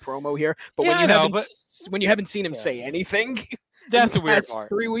Snow have a promo here, but when you haven't seen him say anything, That's in the weird past part.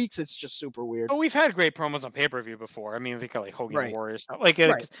 3 weeks, it's just super weird. But we've had great promos on pay-per-view before. I mean, I think like Hogan Right. Warriors stuff. Like,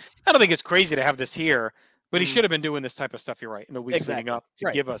 Right. I don't think it's crazy to have this here, but he should have been doing this type of stuff. You're right, in the weeks leading Exactly. up to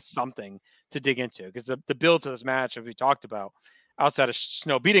Right. give us something to dig into. Because the build to this match, as we talked about, outside of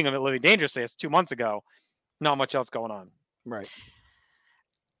Snow beating him at Living Dangerously, it's 2 months ago. Not much else going on. Right.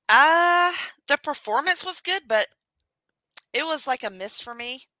 The performance was good, but it was like a miss for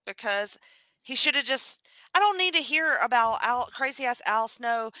me because he should have just. I don't need to hear about crazy ass Al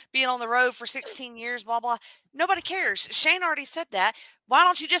Snow being on the road for 16 years, blah blah. Nobody cares. Shane already said that. Why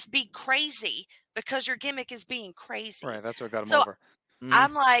don't you just be crazy because your gimmick is being crazy? Right, that's what got him So over.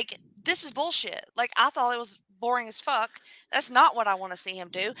 I'm like, this is bullshit. Like, I thought it was boring as fuck. That's not what I want to see him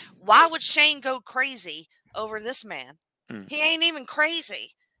do. Why would Shane go crazy over this man? He ain't even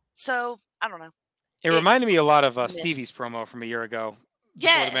crazy. So I don't know. It reminded me a lot of missed. Stevie's promo from a year ago.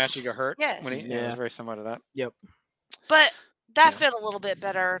 Before the match he got hurt. Yes. When it was very similar to that. Yep. But that fit a little bit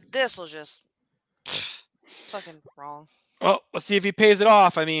better. This was just fucking wrong. Well, let's see if he pays it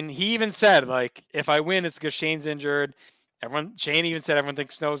off. I mean, he even said, like, if I win, it's because Shane's injured. Shane even said everyone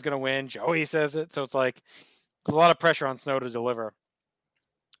thinks Snow's going to win. Joey says it. So it's like there's a lot of pressure on Snow to deliver.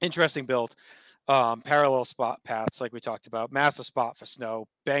 Interesting build. Parallel spot paths, like we talked about. Massive spot for Snow.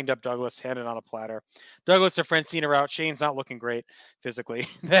 Banged up Douglas, handed on a platter. Douglas and Francine are out. Shane's not looking great physically.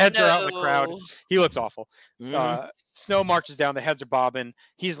 The heads are out in the crowd. He looks awful. Snow marches down. The heads are bobbing.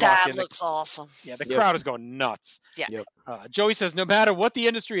 He's locked in. That looks awesome. Yeah, the crowd is going nuts. Yeah. Joey says, no matter what the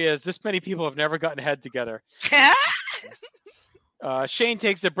industry is, this many people have never gotten head together. Shane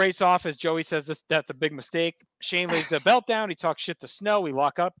takes the brace off as Joey says that's a big mistake. Shane lays the belt down. He talks shit to Snow. We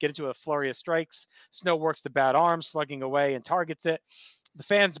lock up, get into a flurry of strikes. Snow works the bad arm, slugging away and targets it. The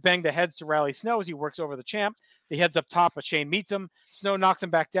fans bang the heads to rally Snow as he works over the champ. The head's up top, but Shane meets him. Snow knocks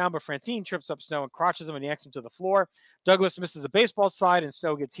him back down, but Francine trips up Snow and crotches him and yanks him to the floor. Douglas misses a baseball slide, and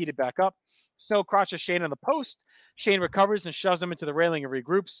Snow gets heated back up. Snow crotches Shane on the post. Shane recovers and shoves him into the railing and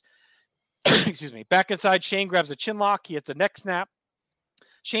regroups. Excuse me. Back inside, Shane grabs a chin lock. He hits a neck snap.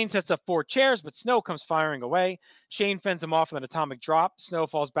 Shane sets up 4 chairs, but Snow comes firing away. Shane fends him off with an atomic drop. Snow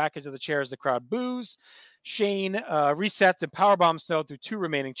falls back into the chair as the crowd boos. Shane resets and powerbombs Snow through 2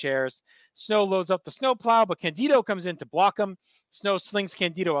 remaining chairs. Snow loads up the snowplow, but Candido comes in to block him. Snow slings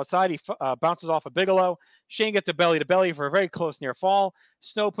Candido outside. He bounces off a Bigelow. Shane gets a belly-to-belly for a very close near fall.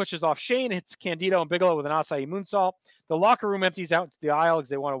 Snow pushes off Shane, hits Candido and Bigelow with an acai moonsault. The locker room empties out into the aisle because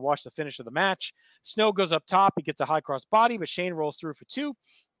they want to watch the finish of the match. Snow goes up top. He gets a high cross body, but Shane rolls through for 2.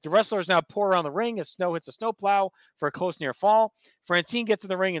 The wrestlers now pour around the ring as Snow hits a snowplow for a close near fall. Francine gets in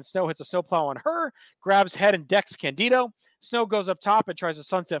the ring and Snow hits a snowplow on her, grabs head and decks Candido. Snow goes up top and tries a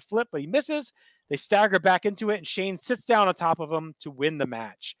sunset flip, but he misses. They stagger back into it, and Shane sits down on top of him to win the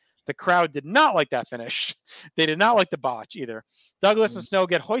match. The crowd did not like that finish. They did not like the botch either. Douglas and Snow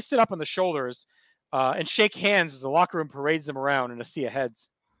get hoisted up on the shoulders and shake hands as the locker room parades them around in a sea of heads.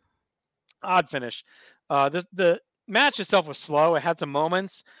 Odd finish. The match itself was slow. It had some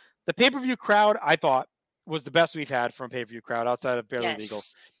moments. The pay-per-view crowd, I thought, was the best we've had from a pay-per-view crowd outside of Barely Legal.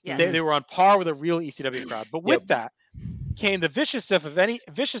 Yes. They were on par with a real ECW crowd. But with that came the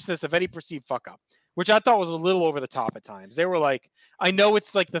viciousness of any perceived fuck-up, which I thought was a little over the top at times. They were like, I know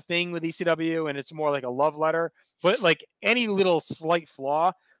it's like the thing with ECW and it's more like a love letter, but like any little slight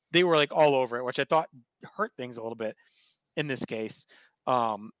flaw, they were like all over it, which I thought hurt things a little bit in this case.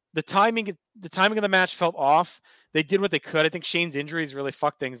 The timing of the match felt off. They did what they could. I think Shane's injuries really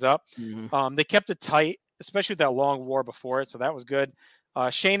fucked things up. They kept it tight, especially with that long war before it, so that was good.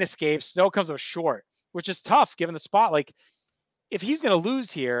 Shane escapes. Snow comes up short, which is tough given the spot. Like, if he's going to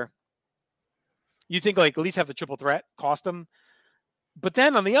lose here, you think like at least have the triple threat cost him. But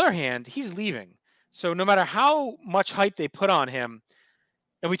then on the other hand, he's leaving. So no matter how much hype they put on him,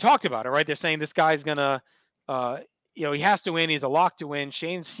 and we talked about it, right? They're saying this guy's going to, he has to win. He's a lock to win.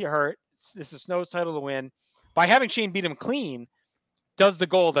 Shane's hurt. This is Snow's title to win. By having Shane beat him clean does the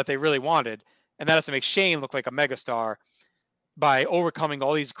goal that they really wanted. And that is to make Shane look like a megastar by overcoming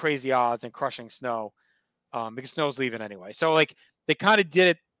all these crazy odds and crushing Snow, because Snow's leaving anyway. So like they kind of did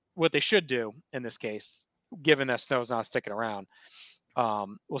it what they should do in this case, given that Snow's not sticking around.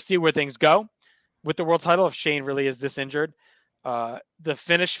 We'll see where things go with the world title if Shane really is this injured. The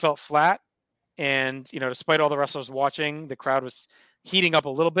finish felt flat, and despite all the wrestlers watching, the crowd was heating up a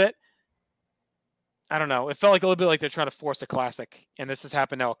little bit. I don't know. It felt like a little bit like they're trying to force a classic, and this has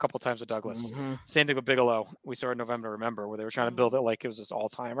happened now a couple times with Douglas. Same thing with Bigelow. We saw it in November, remember, where they were trying to build it like it was this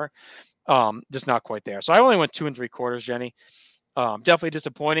all-timer. Just not quite there. So I only went 2 3/4, Jenny. Definitely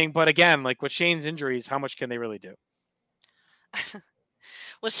disappointing. But again, like with Shane's injuries, how much can they really do?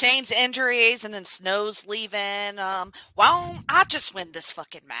 With Shane's injuries and then Snow's leaving, I just win this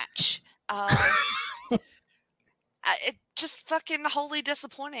fucking match. It just fucking wholly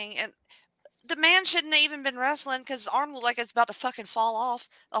disappointing. And the man shouldn't have even been wrestling because his arm looked like it's about to fucking fall off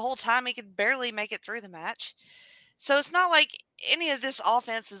the whole time. He could barely make it through the match. So it's not like any of this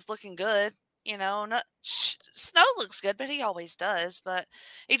offense is looking good. Snow looks good, but he always does. But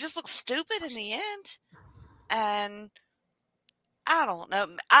he just looks stupid in the end. And I don't know.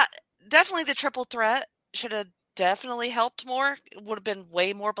 Definitely the triple threat should have definitely helped more. It would have been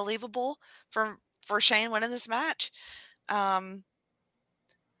way more believable for Shane winning this match.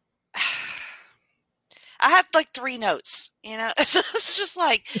 I had like 3 notes, it's just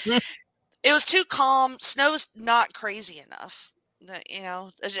like, it was too calm. Snow's not crazy enough.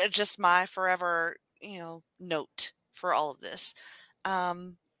 It's just my forever, note for all of this.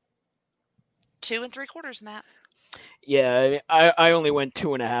 2 3/4, Matt. Yeah, I only went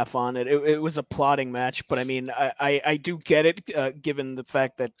 2.5 on it. It was a plotting match, but I mean, I do get it, given the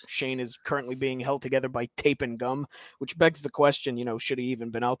fact that Shane is currently being held together by tape and gum, which begs the question, should he even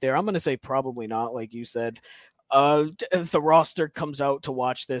been out there? I'm going to say probably not, like you said. If the roster comes out to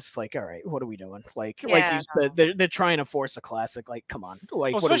watch this, like, all right, what are we doing? Like you said, they're trying to force a classic. Like, come on,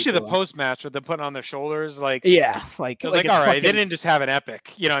 like, especially the post match with them putting on their shoulders, like, like all right, fucking, they didn't just have an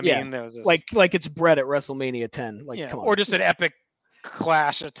epic, what I mean? There was this, like it's Brett at WrestleMania 10, like, come on, or just an epic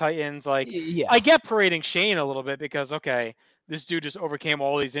clash of titans. Like, I get parading Shane a little bit because this dude just overcame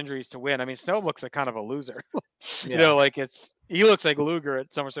all these injuries to win. I mean, Snow looks like kind of a loser. Like he looks like Luger at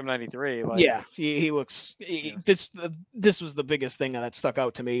SummerSlam 93. Like, he looks. This was the biggest thing that stuck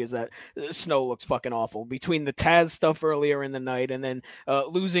out to me is that Snow looks fucking awful between the Taz stuff earlier in the night and then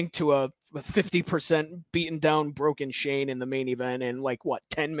losing to a 50% beaten down, broken Shane in the main event in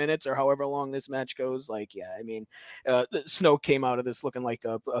 10 minutes or however long this match goes. Like, I mean, Snow came out of this looking like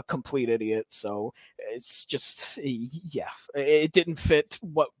a complete idiot. So it's just, it didn't fit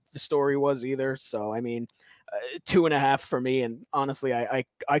what the story was either. So, I mean, 2.5 for me. And honestly,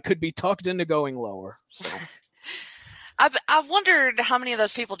 I could be talked into going lower. So. I've wondered how many of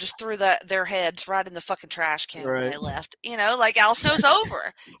those people just threw their heads right in the fucking trash can when they left. Like, Al Snow's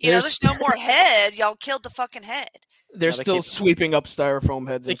over. There's no more head. Y'all killed the fucking head. They're still sweeping up styrofoam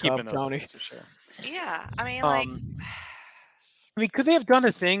heads in Cobb County. For sure. Yeah, I mean, could they have done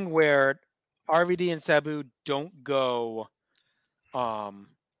a thing where RVD and Sabu don't go a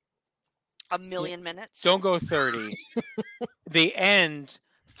million minutes? Don't go 30. They end.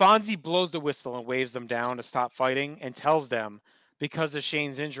 Fonzie blows the whistle and waves them down to stop fighting and tells them, because of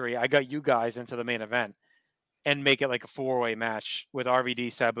Shane's injury, I got you guys into the main event, and make it like a 4-way match with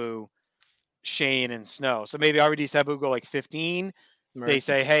RVD, Sabu, Shane, and Snow. So maybe RVD, Sabu go like 15. Right. They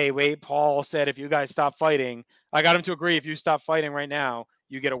say, hey, wait, Paul said if you guys stop fighting, I got him to agree if you stop fighting right now,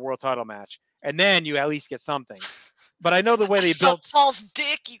 you get a world title match. And then you at least get something. But I know the way they built Paul's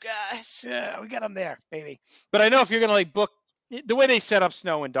dick, you guys. Yeah, we got him there, baby. But I know if you're going to book the way they set up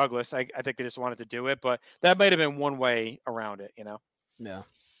Snow and Douglas, I think they just wanted to do it, but that might have been one way around it, Yeah.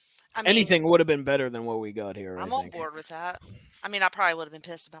 I mean, anything would have been better than what we got here. I'm on board with that. I mean, I probably would have been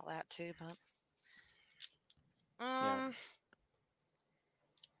pissed about that too, but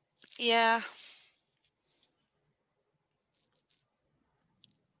yeah.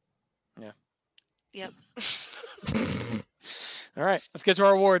 Yep. All right, let's get to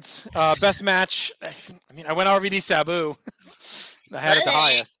our awards. Best match. I mean, I went RVD Sabu. I had it the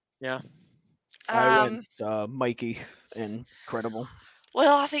highest. Yeah. I went Mikey and Credible.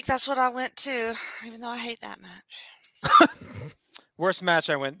 Well, I think that's what I went to, even though I hate that match. Worst match,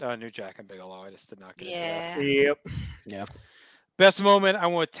 I went New Jack and Bigelow. I just did not get into that. Yep. Yeah. Best moment, I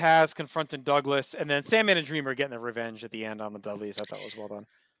went with Taz confronting Douglas, and then Sandman and Dreamer getting the revenge at the end on the Dudleys. I thought was well done.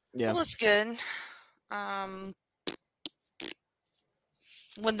 Yeah. It was good.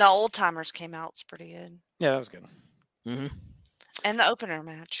 When the old timers came out, it's pretty good. Yeah, that was good. Mm-hmm. And the opener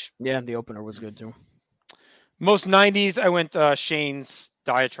match. Yeah, the opener was good too. Most 90s, I went Shane's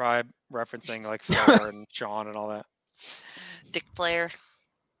diatribe, referencing like Flair and Shawn and all that. Dick Flair.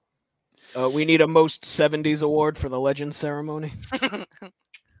 We need a most 70s award for the Legends ceremony.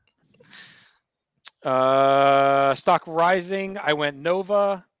 Stock Rising, I went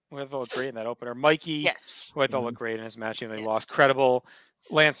Nova, who I thought looked great in that opener. Mikey, yes, who I thought looked great in his match, and they lost. Credible,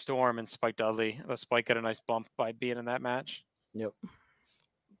 Lance Storm, and Spike Dudley. Spike got a nice bump by being in that match. Yep.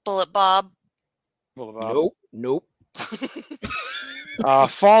 Bullet Bob. Nope.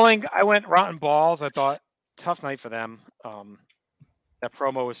 Falling, I went Rotten Balls. I thought tough night for them. That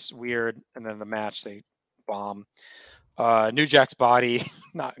promo was weird, and then the match they bomb. New Jack's body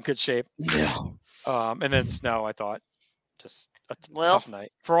not in good shape. No. And then Snow, I thought just a tough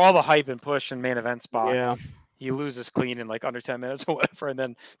night for all the hype and push and main event spot. Yeah. He loses clean in like under 10 minutes or whatever, and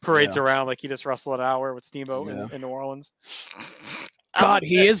then parades around like he just wrestled an hour with Steamboat in New Orleans. God,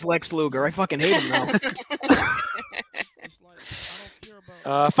 he is Lex Luger. I fucking hate him now.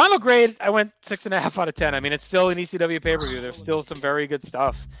 Final grade, I went 6.5 out of 10. I mean, it's still an ECW pay-per-view. There's still some very good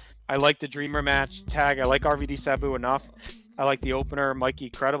stuff. I like the Dreamer match tag. I like RVD Sabu enough. I like the opener. Mikey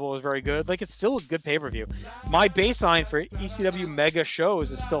Credible was very good. Like, it's still a good pay-per-view. My baseline for ECW mega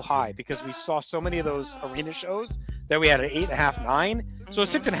shows is still high because we saw so many of those arena shows that we had an 8.5, 9. So a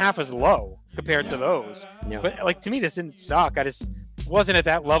 6.5 is low compared to those. Yeah. But like to me, this didn't suck. I just wasn't at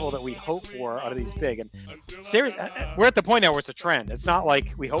that level that we hope for out of these big. And we're at the point now where it's a trend. It's not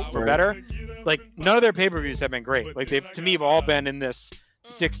like we hope for better. Like none of their pay-per-views have been great. Like they've to me have all been in this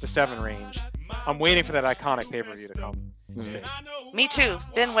 6 to 7 range. I'm waiting for that iconic pay-per-view to come. Me too.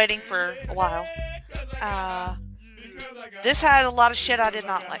 Been waiting for a while. This had a lot of shit I did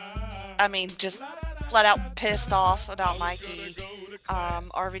not like. I mean, just flat out pissed off about Mikey,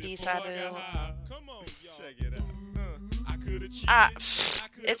 RVD Sabu.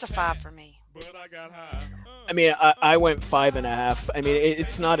 It's a 5 for me. I mean, I went 5.5. I mean,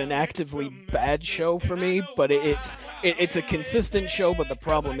 it's not an actively bad show for me, but it's a consistent show. But the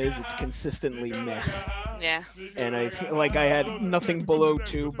problem is, it's consistently meh. Yeah. And I had nothing below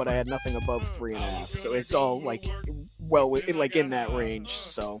 2, but I had nothing above 3.5. So it's all like in that range.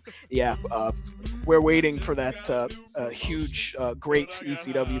 So yeah, we're waiting for that huge, great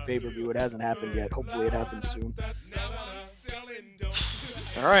ECW pay-per-view. It hasn't happened yet. Hopefully, it happens soon.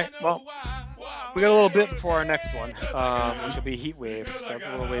 All right. Well, we got a little bit before our next one, which will be Heat Wave. So that's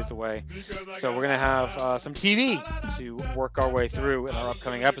a little ways away. So we're going to have some TV to work our way through in our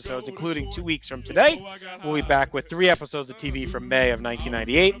upcoming episodes, including 2 weeks from today. We'll be back with 3 episodes of TV from May of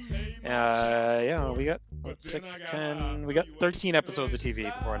 1998. We got 6, 10. We got 13 episodes of TV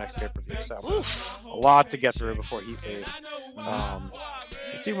before our next pay-per-view. So a lot to get through before Heat Wave. We'll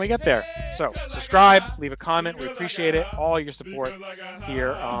see when we get there. So subscribe, leave a comment. We appreciate it. All your support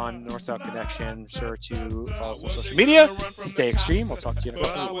here on North-South Connection. Sure to follow us on social media. Stay extreme. We'll talk to you in a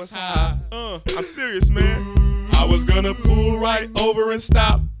couple. I was high. I'm serious, man. I was gonna pull right over and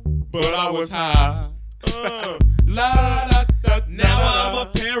stop, but I was high. Now I'm a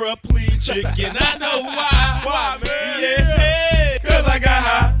paraplegic and I know why. Why, man? Yeah, cause I got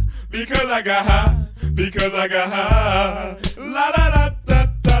high. Because I got high. Because I got high.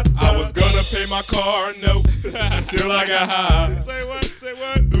 I was gonna pay my car note until I got high. Say what? Say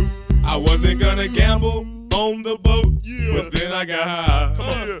what? I wasn't gonna gamble on the boat, but then I got high.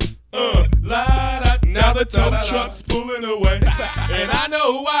 Now the tow truck's pulling away, and I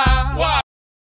know why. Why?